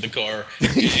used for the car.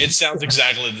 It sounds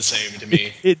exactly the same to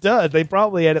me. It does. They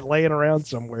probably had it laying around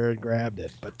somewhere and grabbed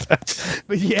it.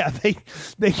 But yeah,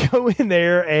 they go in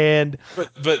there and.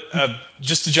 But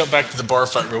just to jump back to the bar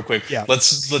fight real quick. Yeah.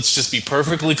 Let's just be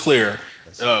perfectly clear.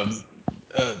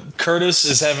 Curtis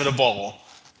is having a ball.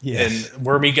 Yes. And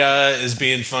Wormy Guy is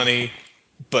being funny.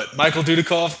 But Michael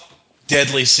Dudikoff,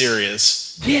 deadly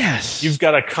serious. Yes. You've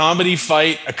got a comedy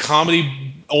fight, a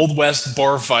comedy Old West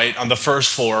bar fight on the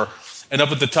first floor. And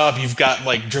up at the top, you've got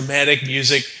like dramatic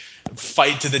music,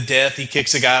 fight to the death. He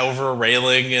kicks a guy over a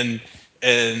railing.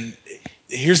 And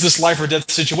here's this life or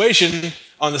death situation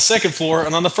on the second floor.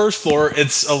 And on the first floor,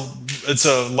 it's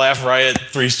a Laugh Riot,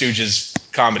 Three Stooges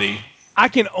comedy. I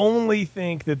can only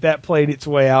think that played its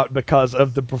way out because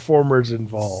of the performers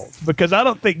involved. Because I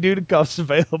don't think Dudikoff's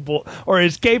available or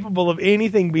is capable of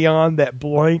anything beyond that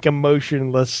blank,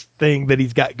 emotionless thing that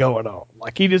he's got going on.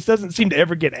 Like, he just doesn't seem to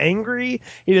ever get angry.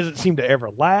 He doesn't seem to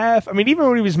ever laugh. I mean, even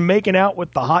when he was making out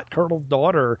with the hot Colonel's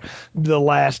daughter the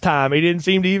last time, he didn't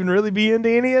seem to even really be into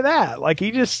any of that. Like,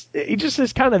 he just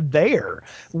is kind of there.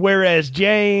 Whereas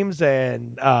James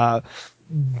and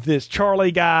this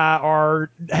Charlie guy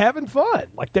are having fun.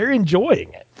 Like, they're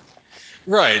enjoying it.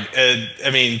 Right. And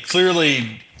I mean,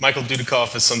 clearly Michael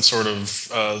Dudikoff is some sort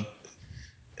of,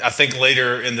 I think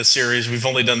later in the series, we've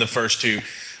only done the first two,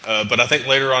 but I think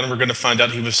later on we're going to find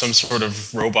out he was some sort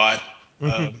of robot,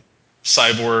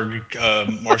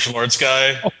 cyborg, martial arts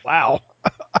guy. Oh, wow.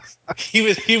 He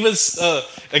was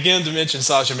again, to mention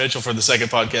Sasha Mitchell for the second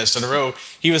podcast in a row,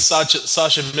 he was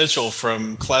Sasha Mitchell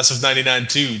from Class of 99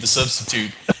 2, The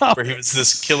Substitute, where he was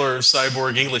this killer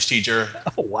cyborg English teacher.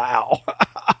 Oh, wow.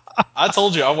 I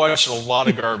told you, I watched a lot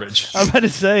of garbage. I'm about to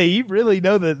say, you really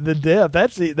know the depth.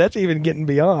 That's even getting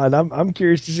beyond. I'm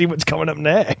curious to see what's coming up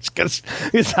next because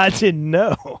I didn't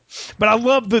know. But I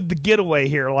love the getaway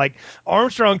here. Like,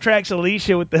 Armstrong tracks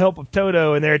Alicia with the help of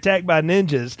Toto, and they're attacked by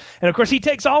ninjas. And of course, he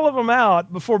takes all of them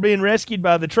out before being rescued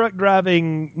by the truck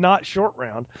driving not Short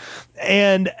Round.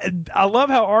 And I love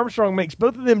how Armstrong makes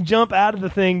both of them jump out of the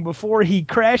thing before he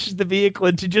crashes the vehicle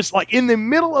into just like in the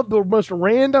middle of the most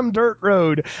random dirt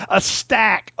road, a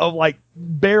stack of like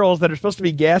barrels that are supposed to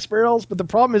be gas barrels, but the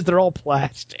problem is they're all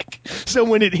plastic. So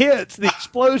when it hits, the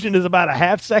explosion is about a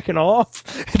half second off,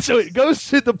 and so it goes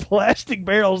through the plastic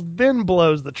barrels, then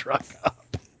blows the truck up.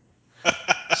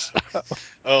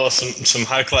 Oh, some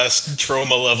high class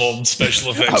trauma level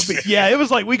special effects. Yeah, it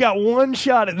was like we got one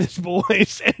shot at this,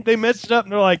 boys, and they messed it up,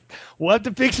 and they're like, "We'll have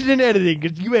to fix it in editing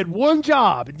because you had one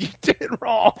job and you did it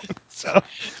wrong." So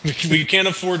we can't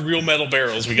afford real metal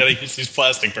barrels. We got to use these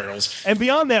plastic barrels. And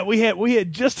beyond that, we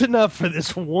had just enough for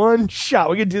this one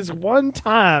shot. We could do this one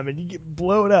time, and you get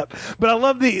blown up. But I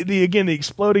love the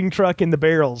exploding truck in the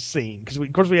barrels scene because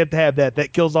of course we have to have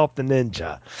that kills off the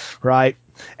ninja, right?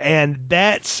 And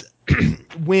that's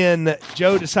when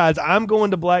Joe decides, I'm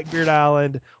going to Blackbeard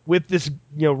Island with this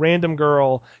random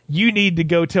girl. You need to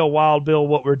go tell Wild Bill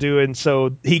what we're doing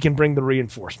so he can bring the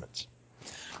reinforcements.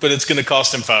 But it's going to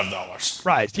cost him $5.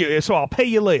 Right. So I'll pay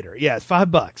you later. Yeah, it's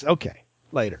 $5. Okay,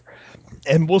 later.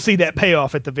 And we'll see that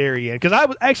payoff at the very end. Because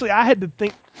I had to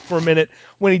think for a minute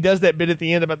when he does that bit at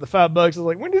the end about the $5. I was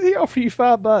like, when did he offer you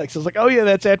 $5? I was like, oh yeah,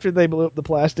 that's after they blew up the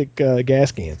plastic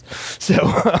gas cans. So,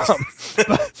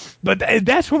 but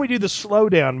that's when we do the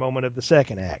slowdown moment of the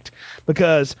second act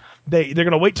because they're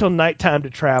going to wait till nighttime to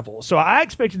travel. So I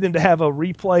expected them to have a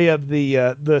replay of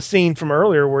the scene from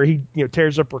earlier where he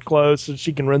tears up her clothes so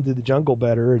she can run through the jungle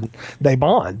better and they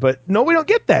bond. But no, we don't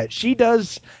get that. She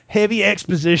does heavy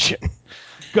exposition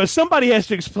because somebody has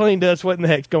to explain to us what in the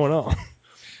heck's going on.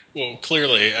 Well,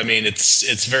 clearly, I mean,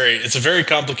 it's a very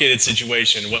complicated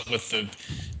situation. What with the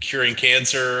curing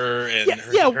cancer and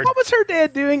what was her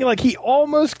dad doing? Like, he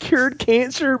almost cured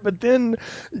cancer, but then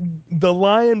the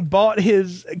lion bought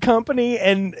his company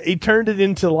and he turned it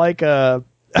into like a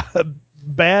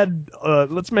bad.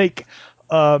 Let's make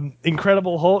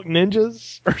Incredible Hulk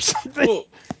ninjas or something. Well,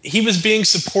 he was being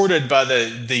supported by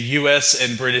the U.S.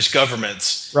 and British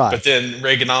governments, right. But then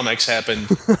Reaganomics happened,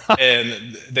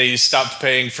 and they stopped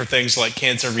paying for things like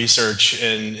cancer research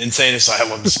and insane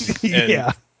asylums.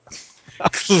 And,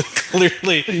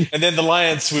 Clearly, and then the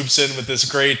lion swoops in with this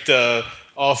great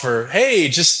offer. Hey,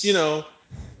 just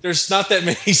there's not that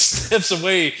many steps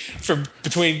away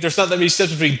there's not that many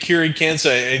steps between curing cancer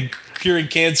and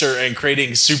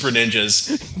creating super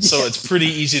ninjas. So it's pretty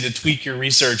easy to tweak your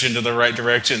research into the right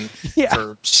direction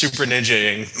for super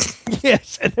ninjaing.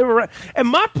 Yes, and they were right. And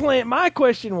my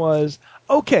question was,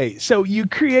 okay, so you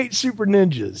create super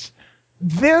ninjas,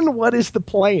 then what is the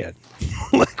plan?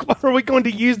 Like, what are we going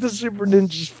to use the super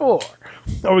ninjas for?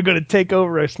 Are we going to take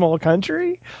over a small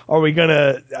country? Are we going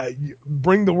to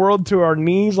bring the world to our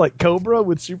knees like Cobra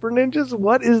with super ninjas?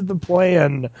 What is the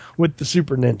plan with the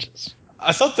super ninjas?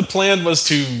 I thought the plan was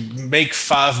to make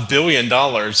 $5 billion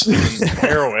in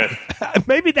heroin.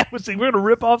 Maybe that was it. We're going to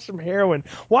rip off some heroin.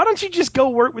 Why don't you just go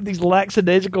work with these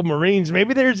lackadaisical Marines?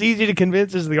 Maybe they're as easy to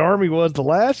convince as the Army was the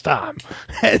last time.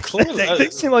 Clearly, they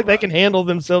seem like they can handle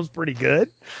themselves pretty good.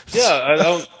 Yeah, I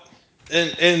don't.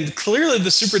 And clearly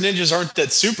the super ninjas aren't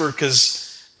that super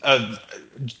because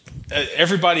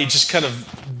everybody just kind of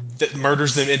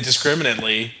murders them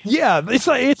indiscriminately. Yeah,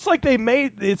 it's like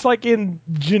in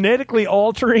genetically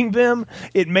altering them,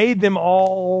 it made them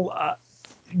all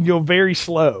very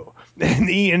slow and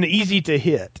easy to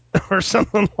hit or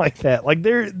something like that. Like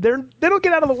they don't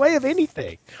get out of the way of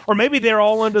anything, or maybe they're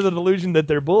all under the delusion that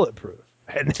they're bulletproof.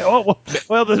 And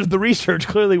the research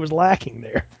clearly was lacking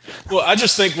there. Well, I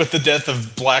just think with the death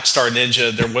of Black Star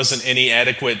Ninja, there wasn't any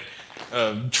adequate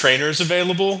trainers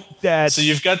available. So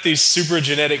you've got these super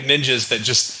genetic ninjas that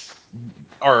just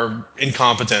are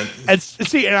incompetent.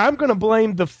 And I'm going to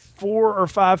blame the 4 or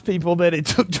 5 people that it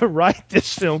took to write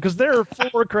this film, because there are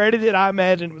 4 credited. I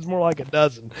imagine it was more like a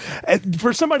dozen. And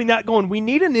for somebody not going, we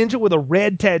need a ninja with a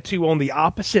red tattoo on the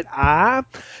opposite eye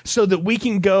so that we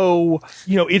can go,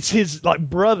 it's his like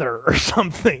brother or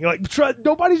something. Like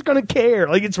nobody's going to care.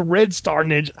 Like it's a Red Star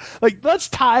Ninja. Like let's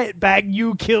tie it back.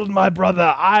 You killed my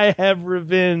brother. I have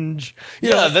revenge.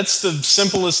 That's the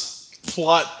simplest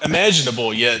plot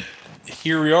imaginable. Yet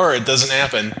here we are. It doesn't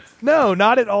happen. No,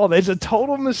 not at all. There's a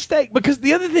total mistake, because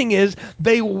the other thing is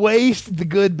they waste the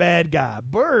good bad guy.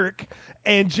 Burke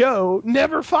and Joe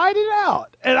never fight it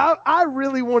out. And I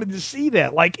really wanted to see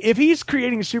that. Like, if he's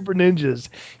creating super ninjas,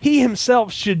 he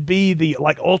himself should be the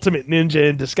ultimate ninja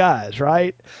in disguise,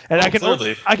 right? And I can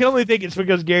only think it's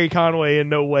because Gary Conway in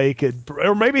no way could,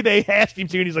 or maybe they asked him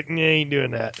to and he's like, nah, I ain't doing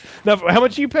that. No, how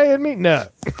much are you paying me? No.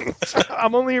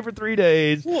 I'm only here for 3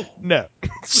 days. No.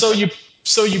 So you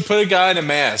put a guy in a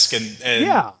mask and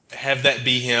have that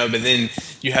be him, and then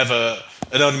you have an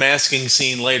unmasking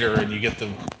scene later, and you get the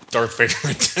Darth Vader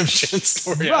redemption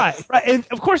story. Right. And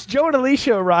of course, Joe and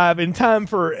Alicia arrive in time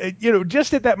for,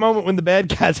 just at that moment when the bad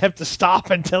guys have to stop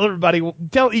and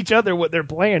tell each other what their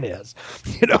plan is,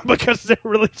 because they're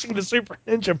releasing the Super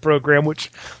Ninja program,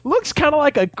 which looks kind of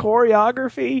like a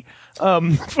choreography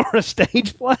for a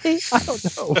stage play. I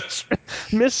don't know.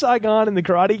 Miss Saigon and the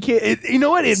Karate Kid. You know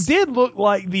what? It did look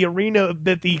like the arena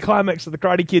that the climax of the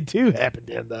Karate Kid 2 happened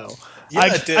in, though.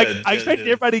 Yeah, it did. I expected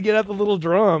everybody to get out the little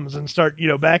drums and start,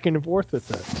 back and forth with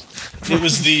those. It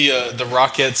was the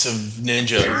Rockettes of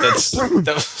Ninja.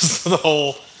 That was the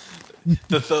whole.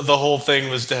 The whole thing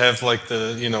was to have like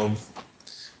the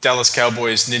Dallas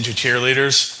Cowboys ninja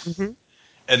cheerleaders,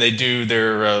 and they do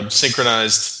their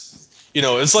synchronized.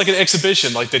 It's like an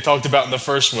exhibition, like they talked about in the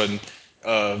first one,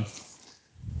 to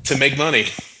make money.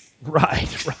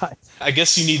 Right. I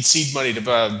guess you need seed money to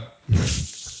buy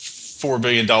 $4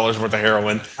 billion worth of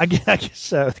heroin. I guess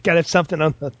so. Got to have something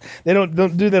on the. They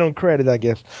don't do that on credit, I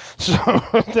guess. So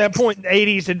at that point in the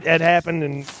 80s had happened,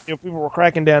 and people were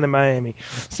cracking down in Miami.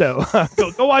 So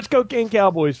go watch Cocaine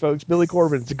Cowboys, folks. Billy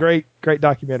Corben. It's a great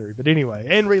documentary. But anyway,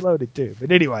 and Reloaded too.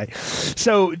 But anyway,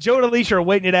 so Joe and Alicia are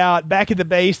waiting it out back at the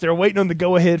base. They're waiting on the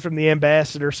go ahead from the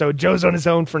ambassador. So Joe's on his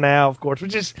own for now, of course,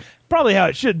 which is probably how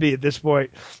it should be at this point.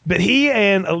 But he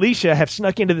and Alicia have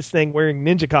snuck into this thing wearing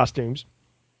ninja costumes.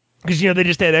 Because, they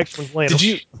just had extra ones laying. Did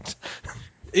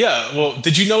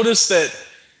you notice that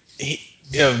the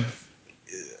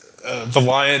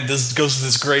lion does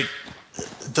this great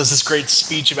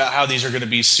speech about how these are going to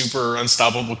be super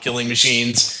unstoppable killing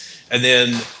machines, and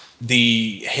then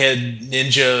the head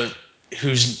ninja,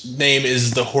 whose name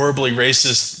is the horribly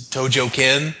racist Tojo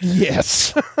Ken,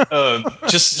 yes,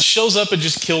 just shows up and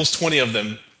just kills 20 of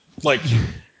them. Like,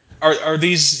 are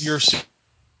these your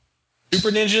super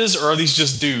ninjas, or are these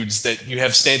just dudes that you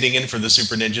have standing in for the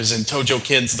super ninjas, and Tojo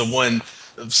Ken's the one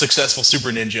successful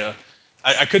super ninja?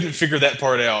 I couldn't figure that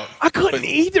part out. I couldn't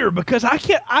either, because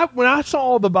when I saw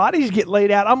all the bodies get laid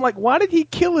out, I'm like, why did he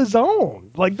kill his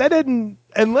own? Like, that didn't.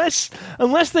 unless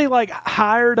they like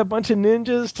hired a bunch of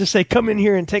ninjas to say, come in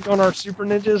here and take on our super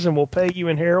ninjas and we'll pay you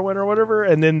in heroin or whatever,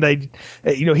 and then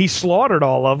he slaughtered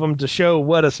all of them to show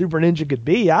what a super ninja could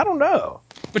be. I don't know.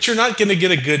 But you're not going to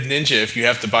get a good ninja if you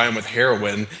have to buy him with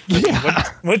heroin. Yeah.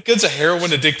 What good's a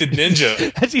heroin addicted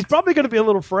ninja? He's probably going to be a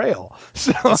little frail,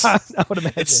 so I would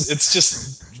imagine it's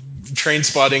just train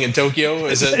spotting in Tokyo.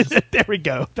 Is it? There we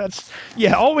go.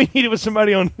 All we needed was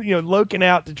somebody on loking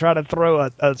out to try to throw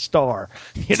a star,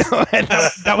 and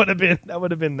that would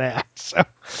have been that. So,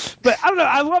 but I don't know.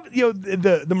 I love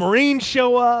the Marines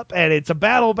show up and it's a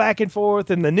battle back and forth,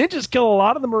 and the ninjas kill a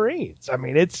lot of the Marines. I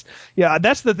mean,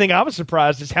 that's the thing I was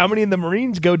surprised is how many of the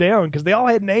Marines go down because they all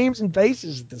had names and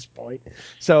faces at this point.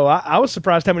 So I was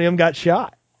surprised how many of them got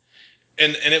shot.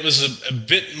 And it was a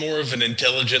bit more of an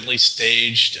intelligently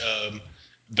staged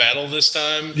battle this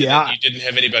time. Yeah. You didn't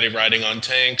have anybody riding on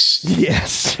tanks.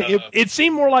 Yes. It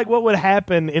seemed more like what would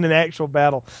happen in an actual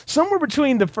battle. Somewhere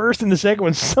between the first and the second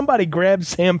one, somebody grabbed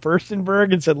Sam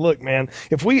Furstenberg and said, look, man,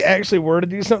 if we actually were to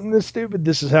do something this stupid,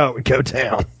 this is how it would go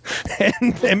down.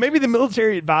 And maybe the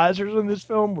military advisors in this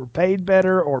film were paid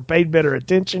better or paid better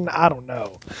attention. I don't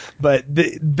know. But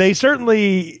they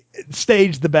certainly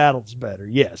staged the battles better.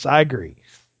 Yes, I agree.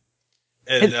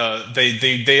 And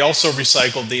they also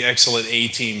recycled the excellent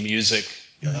A-Team music.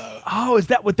 Is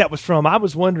that what that was from? I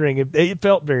was wondering if it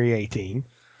felt very A-Team.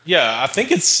 Yeah, I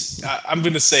think I'm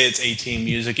going to say it's A-Team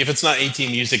music. If it's not A-Team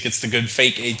music, it's the good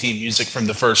fake A-Team music from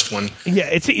the first one. Yeah,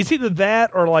 it's either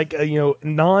that or like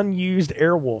non-used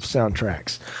Airwolf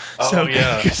soundtracks. Oh,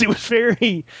 yeah. Because it was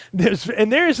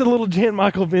there's a little Jan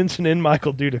Michael Vincent and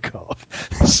Michael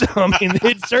Dudikoff. So I mean,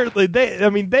 it certainly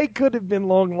they could have been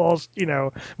long lost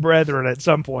brethren at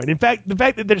some point. In fact, the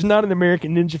fact that there's not an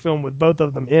American Ninja film with both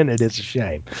of them in it is a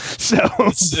shame. So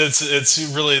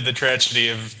it's really the tragedy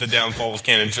of the downfall of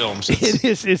canon films. It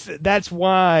is. That's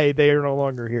why they are no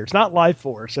longer here. It's not Life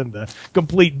Force and the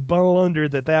complete blunder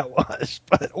that was,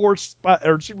 or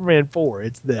Superman 4.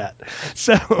 It's that.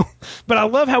 So, but I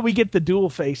love how we get the dual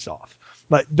face-off.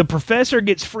 Like the professor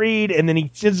gets freed, and then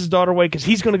he sends his daughter away because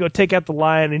he's going to go take out the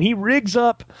lion, and he rigs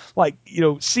up like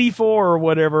C4 or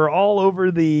whatever all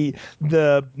over the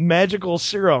magical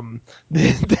serum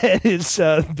that is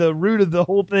the root of the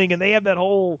whole thing, and they have that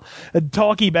whole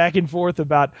talkie back and forth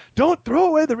about don't throw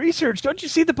away the research, don't you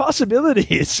see the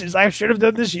possibilities? I should have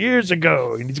done this years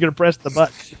ago, and he's going to press the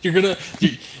button.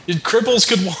 Cripples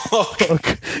could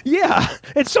walk. Yeah,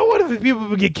 and so what if the people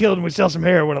would get killed and we sell some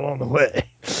heroin along the way?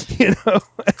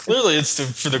 Clearly it's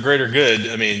for the greater good.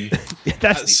 I mean,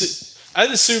 I'd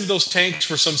assume those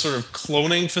tanks were some sort of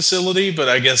cloning facility, but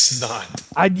I guess not.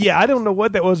 I don't know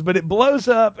what that was, but it blows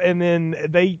up, and then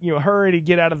they hurry to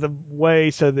get out of the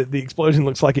way so that the explosion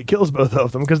looks like it kills both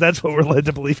of them, because that's what we're led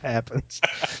to believe happens.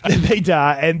 They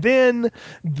die, and then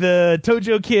the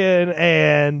Tojo Ken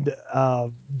and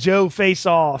Joe face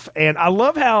off, and I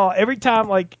love how every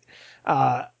time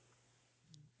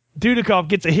Dudikoff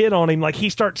gets a hit on him, like he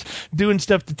starts doing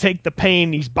stuff to take the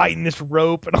pain. He's biting this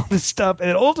rope and all this stuff,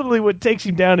 and ultimately what takes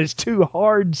him down is 2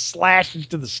 hard slashes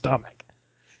to the stomach.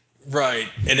 Right,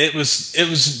 and it was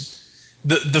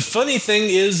the funny thing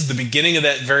is the beginning of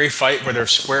that very fight where they're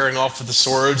squaring off with the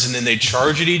swords and then they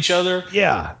charge at each other.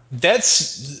 Yeah,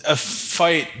 that's a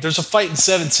fight. There's a fight in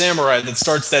Seven Samurai that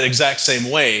starts that exact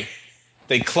same way.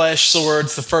 They clash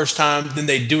swords the first time, then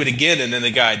they do it again, and then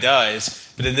the guy dies.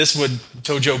 But in this one,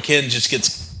 Tojo Ken just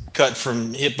gets cut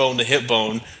from hip bone to hip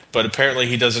bone, but apparently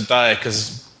he doesn't die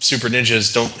because super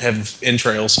ninjas don't have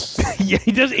entrails. Yeah,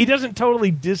 he doesn't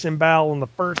totally disembowel in the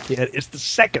first hit. It's the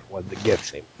second one that gets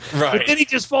him. Right. But then he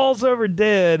just falls over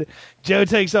dead. Joe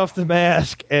takes off the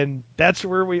mask, and that's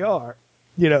where we are.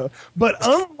 But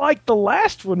unlike the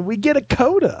last one, we get a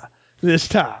coda this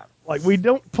time. Like, we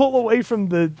don't pull away from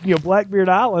the Blackbeard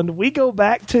Island. We go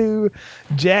back to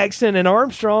Jackson and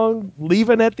Armstrong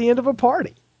leaving at the end of a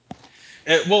party.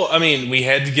 Well, I mean, we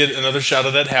had to get another shot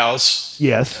of that house.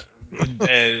 Yes.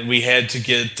 And we had to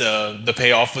get the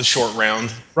payoff with Short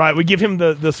Round. Right, we give him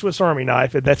the Swiss Army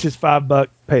knife, and that's his $5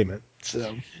 payment.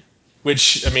 So,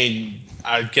 which, I mean,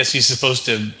 I guess he's supposed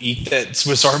to eat that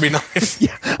Swiss Army knife.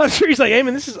 Yeah, I'm sure he's like, hey,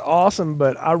 man, this is awesome,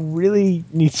 but I really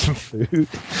need some food.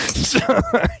 So,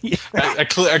 yeah. I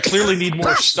clearly need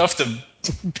more stuff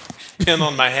to pin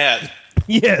on my hat.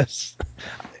 Yes.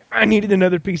 I needed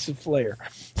another piece of flair,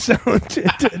 so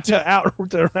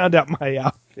to round out my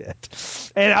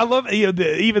outfit. And I love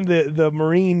even the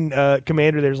Marine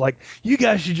commander there's like, you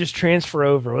guys should just transfer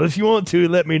over. Well, if you want to,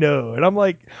 let me know. And I'm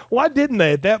like, why didn't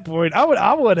they at that point?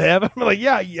 I would have. I'm like,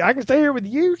 yeah, I can stay here with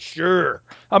you, sure.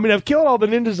 I mean, I've killed all the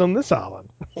ninjas on this island.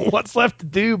 What's left to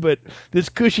do but this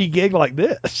cushy gig like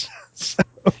this?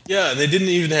 Yeah, they didn't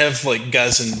even have like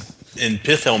guys in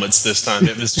pith helmets this time.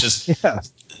 It was just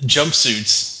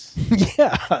jumpsuits.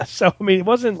 Yeah. So I mean, it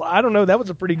wasn't. I don't know. That was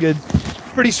a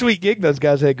pretty sweet gig those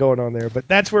guys had going on there. But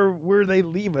that's where they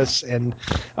leave us, and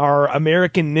our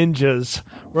American ninjas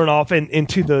run off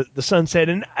into the sunset.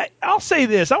 And I'll say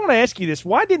this. I want to ask you this.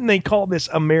 Why didn't they call this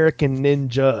American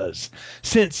Ninjas?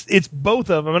 Since it's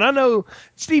both of them. And I know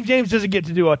Steve James doesn't get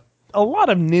to do a lot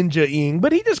of ninja-ing,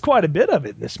 but he does quite a bit of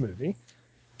it in this movie.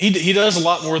 He does a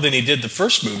lot more than he did the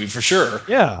first movie, for sure.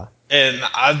 Yeah. And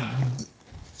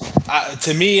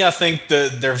to me, I think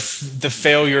the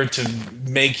failure to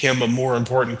make him a more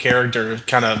important character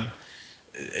kind of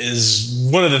is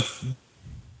one of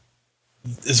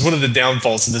the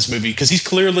downfalls of this movie, because he's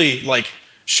clearly like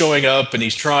showing up and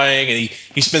he's trying, and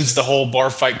he spends the whole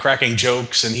bar fight cracking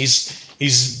jokes, and he's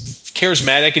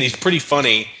charismatic and he's pretty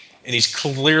funny, and he's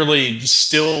clearly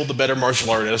still the better martial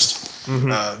artist.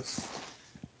 Mm-hmm.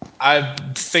 I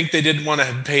think they didn't want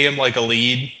to pay him like a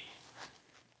lead.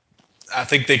 I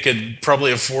think they could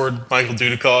probably afford Michael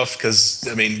Dudikoff because,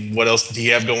 I mean, what else did he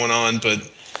have going on? But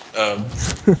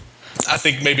I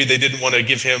think maybe they didn't want to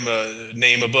give him a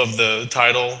name above the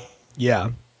title.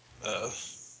 Yeah.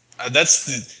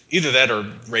 That's either that or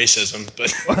racism.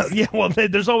 But well,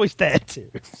 there's always that too.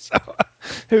 So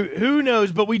who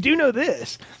knows? But we do know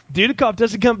this: Dudikoff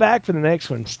doesn't come back for the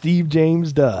next one. Steve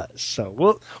James does. So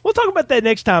we'll talk about that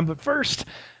next time. But first,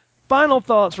 final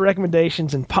thoughts,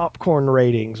 recommendations, and popcorn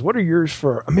ratings. What are yours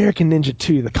for American Ninja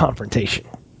 2: The Confrontation?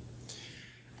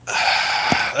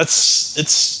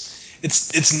 It's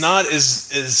not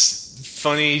as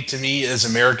funny to me as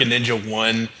American Ninja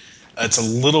 1. It's a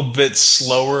little bit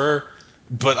slower,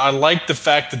 but I like the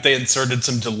fact that they inserted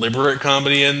some deliberate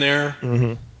comedy in there.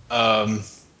 Mm-hmm.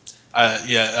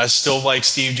 I still like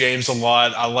Steve James a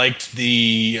lot. I liked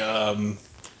the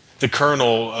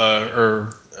Colonel,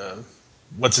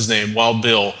 what's his name? Wild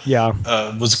Bill. Yeah.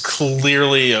 Was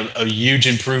clearly a huge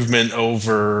improvement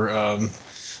over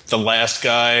the last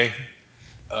guy.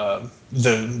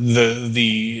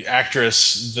 The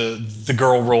actress, the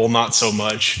girl role, not so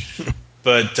much.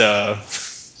 But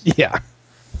yeah.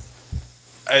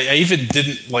 I even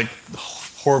didn't like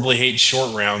horribly hate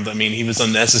Short Round. I mean, he was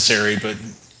unnecessary, but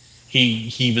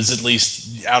he was at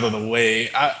least out of the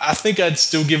way. I think I'd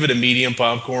still give it a medium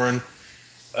popcorn.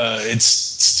 It's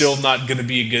still not going to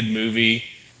be a good movie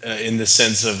in the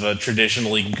sense of a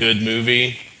traditionally good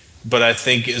movie, but I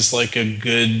think is like a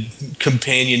good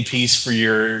companion piece for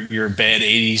your bad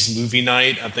 80s movie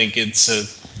night. I think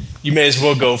you may as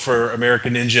well go for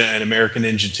American Ninja and American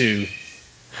Ninja 2.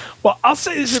 Well, I'll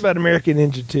say this about American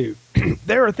Ninja 2.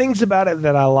 There are things about it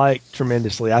that I like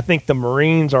tremendously. I think the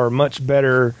Marines are much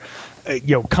better,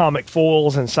 comic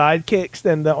foils and sidekicks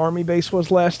than the Army base was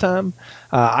last time.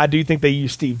 I do think they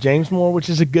use Steve James more, which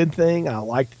is a good thing. I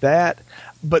liked that.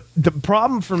 But the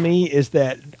problem for me is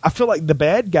that I feel like the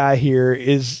bad guy here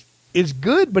is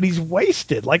good, but he's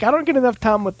wasted. Like, I don't get enough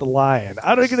time with the Lion.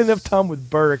 I don't get enough time with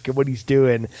Burke and what he's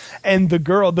doing. And the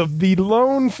girl, the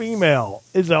lone female,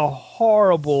 is a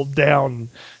horrible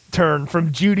downturn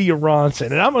from Judy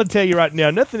Aronson. And I'm going to tell you right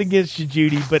now, nothing against you,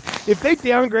 Judy, but if they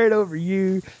downgrade over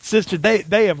you, sister,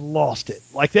 they have lost it.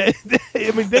 Like that.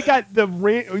 I mean, they got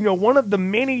one of the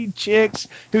many chicks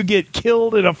who get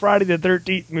killed in a Friday the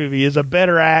 13th movie is a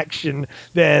better action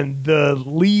than the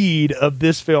lead of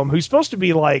this film, who's supposed to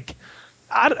be like,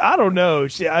 I don't know.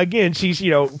 She's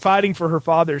fighting for her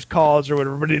father's cause or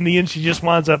whatever, but in the end, she just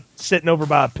winds up sitting over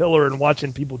by a pillar and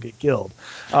watching people get killed.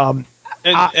 And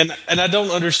I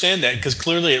don't understand that, because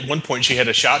clearly at one point she had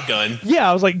a shotgun. Yeah,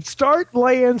 I was like, start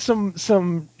laying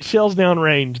some shells down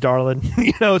range, darling.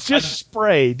 It's just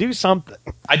spray. Do something.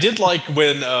 I did like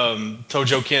when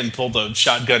Tojo Ken pulled a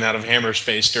shotgun out of Hammer's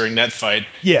face during that fight.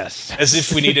 Yes. As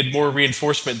if we needed more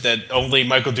reinforcement that only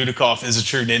Michael Dudikoff is a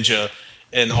true ninja,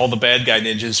 and all the bad guy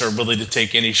ninjas are willing to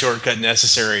take any shortcut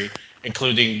necessary,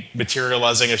 including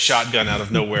materializing a shotgun out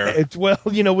of nowhere.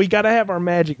 We got to have our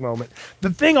magic moment.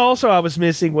 The thing also I was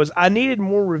missing was I needed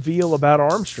more reveal about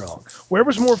Armstrong. Where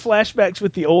was more flashbacks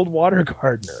with the old water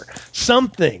gardener?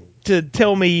 Something to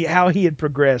tell me how he had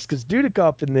progressed, because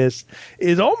Dudikoff in this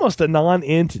is almost a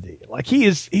non-entity. Like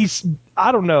he's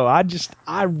I don't know.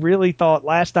 I really thought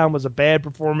last time was a bad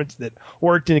performance that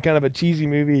worked in a kind of a cheesy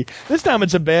movie. This time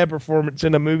it's a bad performance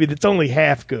in a movie that's only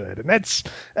half good, and that's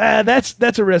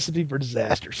a recipe for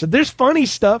disaster. So there's funny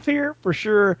stuff here for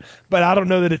sure, but I don't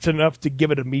know that it's enough to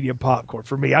give it a medium popcorn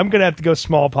for me. I'm gonna have to go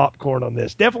small popcorn on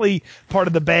this. Definitely part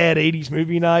of the bad 80s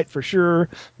movie night for sure,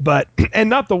 but and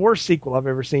not the worst sequel I've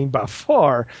ever seen by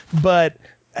far, but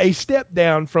a step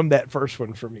down from that first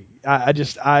one for me. I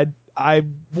I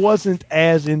wasn't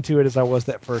as into it as I was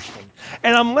that first one.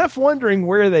 And I'm left wondering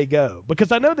where they go,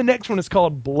 because I know the next one is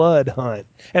called Blood Hunt,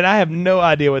 and I have no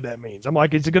idea what that means. I'm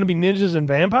like, is it going to be ninjas and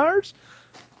vampires?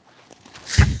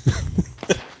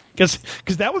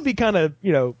 Because that would be kind of,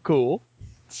 cool.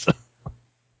 So.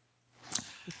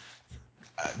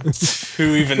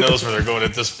 Who even knows where they're going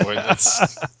at this point?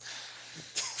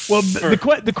 Well,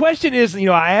 the question is,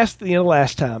 I asked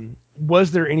last time,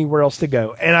 was there anywhere else to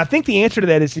go? And I think the answer to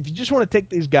that is, if you just want to take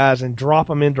these guys and drop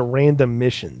them into random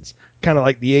missions, kind of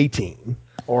like the A-Team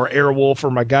or Airwolf or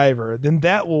MacGyver, then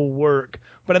that will work.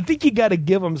 But I think you got to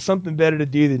give them something better to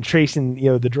do than chasing,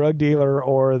 the drug dealer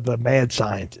or the mad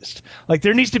scientist. Like,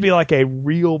 there needs to be like a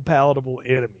real palatable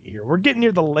enemy here. We're getting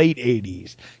near the late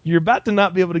 80s. You're about to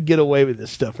not be able to get away with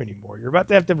this stuff anymore. You're about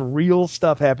to have real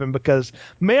stuff happen, because,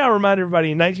 may I remind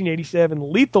everybody, in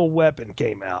 1987, Lethal Weapon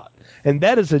came out. And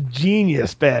that is a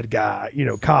genius bad guy,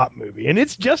 cop movie. And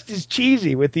it's just as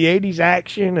cheesy with the 80s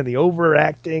action and the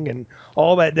overacting and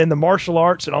all that, and the martial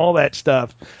arts and all that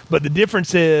stuff. But the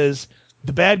difference is,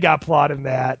 the bad guy plot in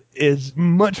that is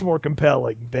much more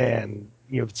compelling than,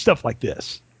 stuff like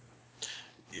this.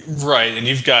 Right, and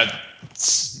you've got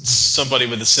somebody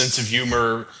with a sense of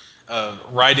humor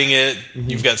writing it. Mm-hmm.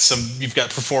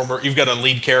 You've got a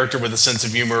lead character with a sense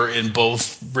of humor in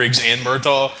both Briggs and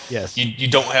Murtaugh. Yes. You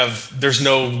don't have.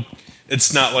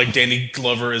 It's not like Danny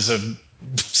Glover is a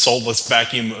soulless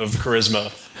vacuum of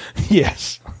charisma.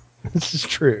 Yes, this is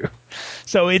true.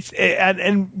 So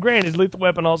and granted, Lethal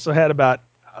Weapon also had about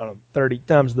 30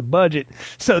 times the budget,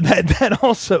 so that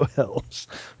also helps.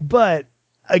 But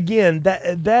again,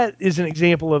 that is an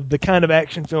example of the kind of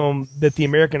action film that the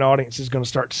American audience is going to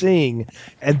start seeing,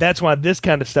 and that's why this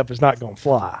kind of stuff is not going to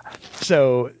fly.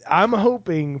 So I'm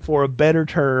hoping for a better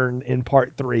turn in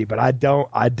Part 3, but I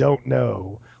don't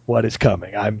know what is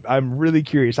coming. I'm really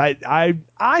curious. I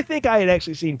think I had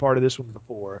actually seen part of this one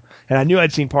before, and I knew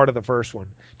I'd seen part of the first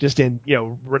one just in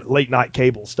late night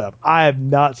cable stuff. I have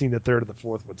not seen the third or the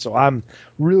fourth one, so I'm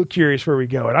real curious where we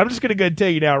go. And I'm just going to go ahead and tell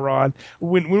you now, Ron,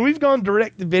 when we've gone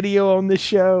direct to video on this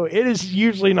show, it is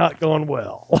usually not going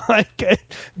well. Like,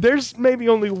 there's maybe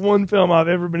only one film I've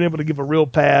ever been able to give a real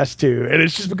pass to, and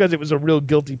it's just because it was a real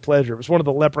guilty pleasure. It was one of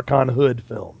the Leprechaun Hood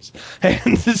films,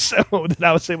 and so that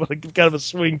I was able to give kind of a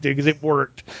swing to because it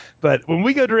worked. But when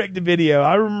we go direct to video,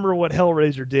 I remember what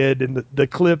Hellraiser did and the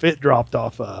clip it dropped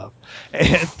off of,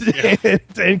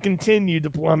 and continued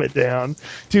to plummet down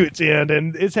to its end.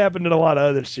 And it's happened in a lot of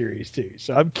other series too.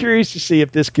 So I'm curious to see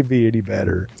if this could be any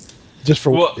better, just for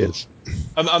what it is.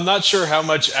 I'm not sure how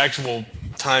much actual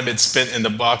time it's spent in the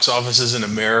box offices in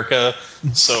America,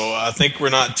 so I think we're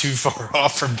not too far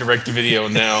off from direct to video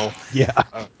now. Yeah.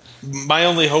 My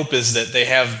only hope is that they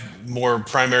have more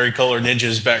primary color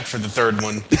ninjas back for the third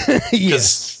one.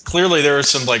 Because clearly there are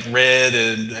some like red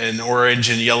and orange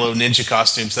and yellow ninja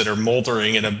costumes that are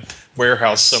moldering in a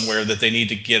warehouse somewhere that they need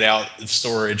to get out of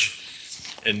storage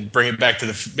and bring it back to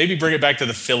the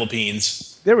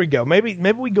Philippines. There we go. Maybe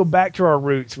we go back to our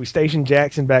roots. We station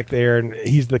Jackson back there, and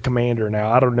he's the commander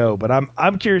now. I don't know, but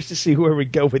I'm curious to see where we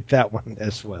go with that one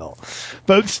as well.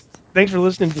 Folks, thanks for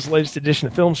listening to this latest edition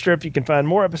of Film Strip. You can find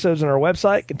more episodes on our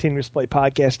website,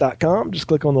 continuousplaypodcast.com. Just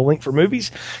click on the link for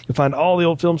movies. You'll find all the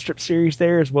old Film Strip series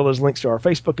there, as well as links to our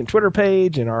Facebook and Twitter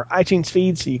page and our iTunes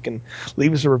feed, so you can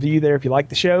leave us a review there if you like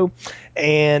the show.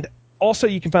 And also,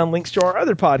 you can find links to our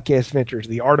other podcast ventures,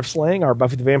 The Art of Slaying, our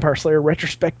Buffy the Vampire Slayer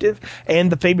retrospective,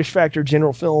 and the Fabish Factor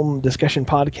General Film Discussion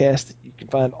podcast. You can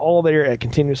find all there at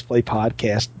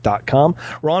continuousplaypodcast.com.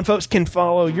 Ron, folks can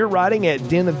follow your writing at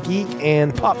Den of Geek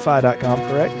and popfi.com,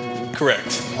 correct?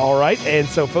 Correct. All right, and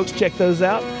so folks, check those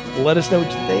out. Let us know what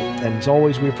you think, and as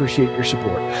always, we appreciate your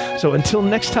support. So until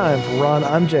next time, for Ron,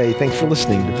 I'm Jay. Thanks for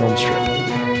listening to Film Strip.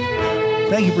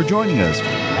 Thank you for joining us.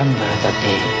 Remember the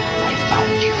day I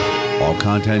found you. All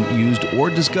content used or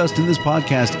discussed in this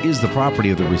podcast is the property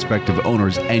of the respective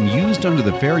owners and used under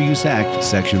the Fair Use Act,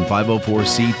 Section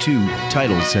 504C2,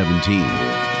 Title 17.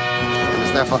 I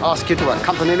must therefore ask you to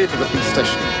accompany me to the police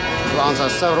station to answer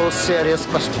several serious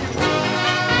questions.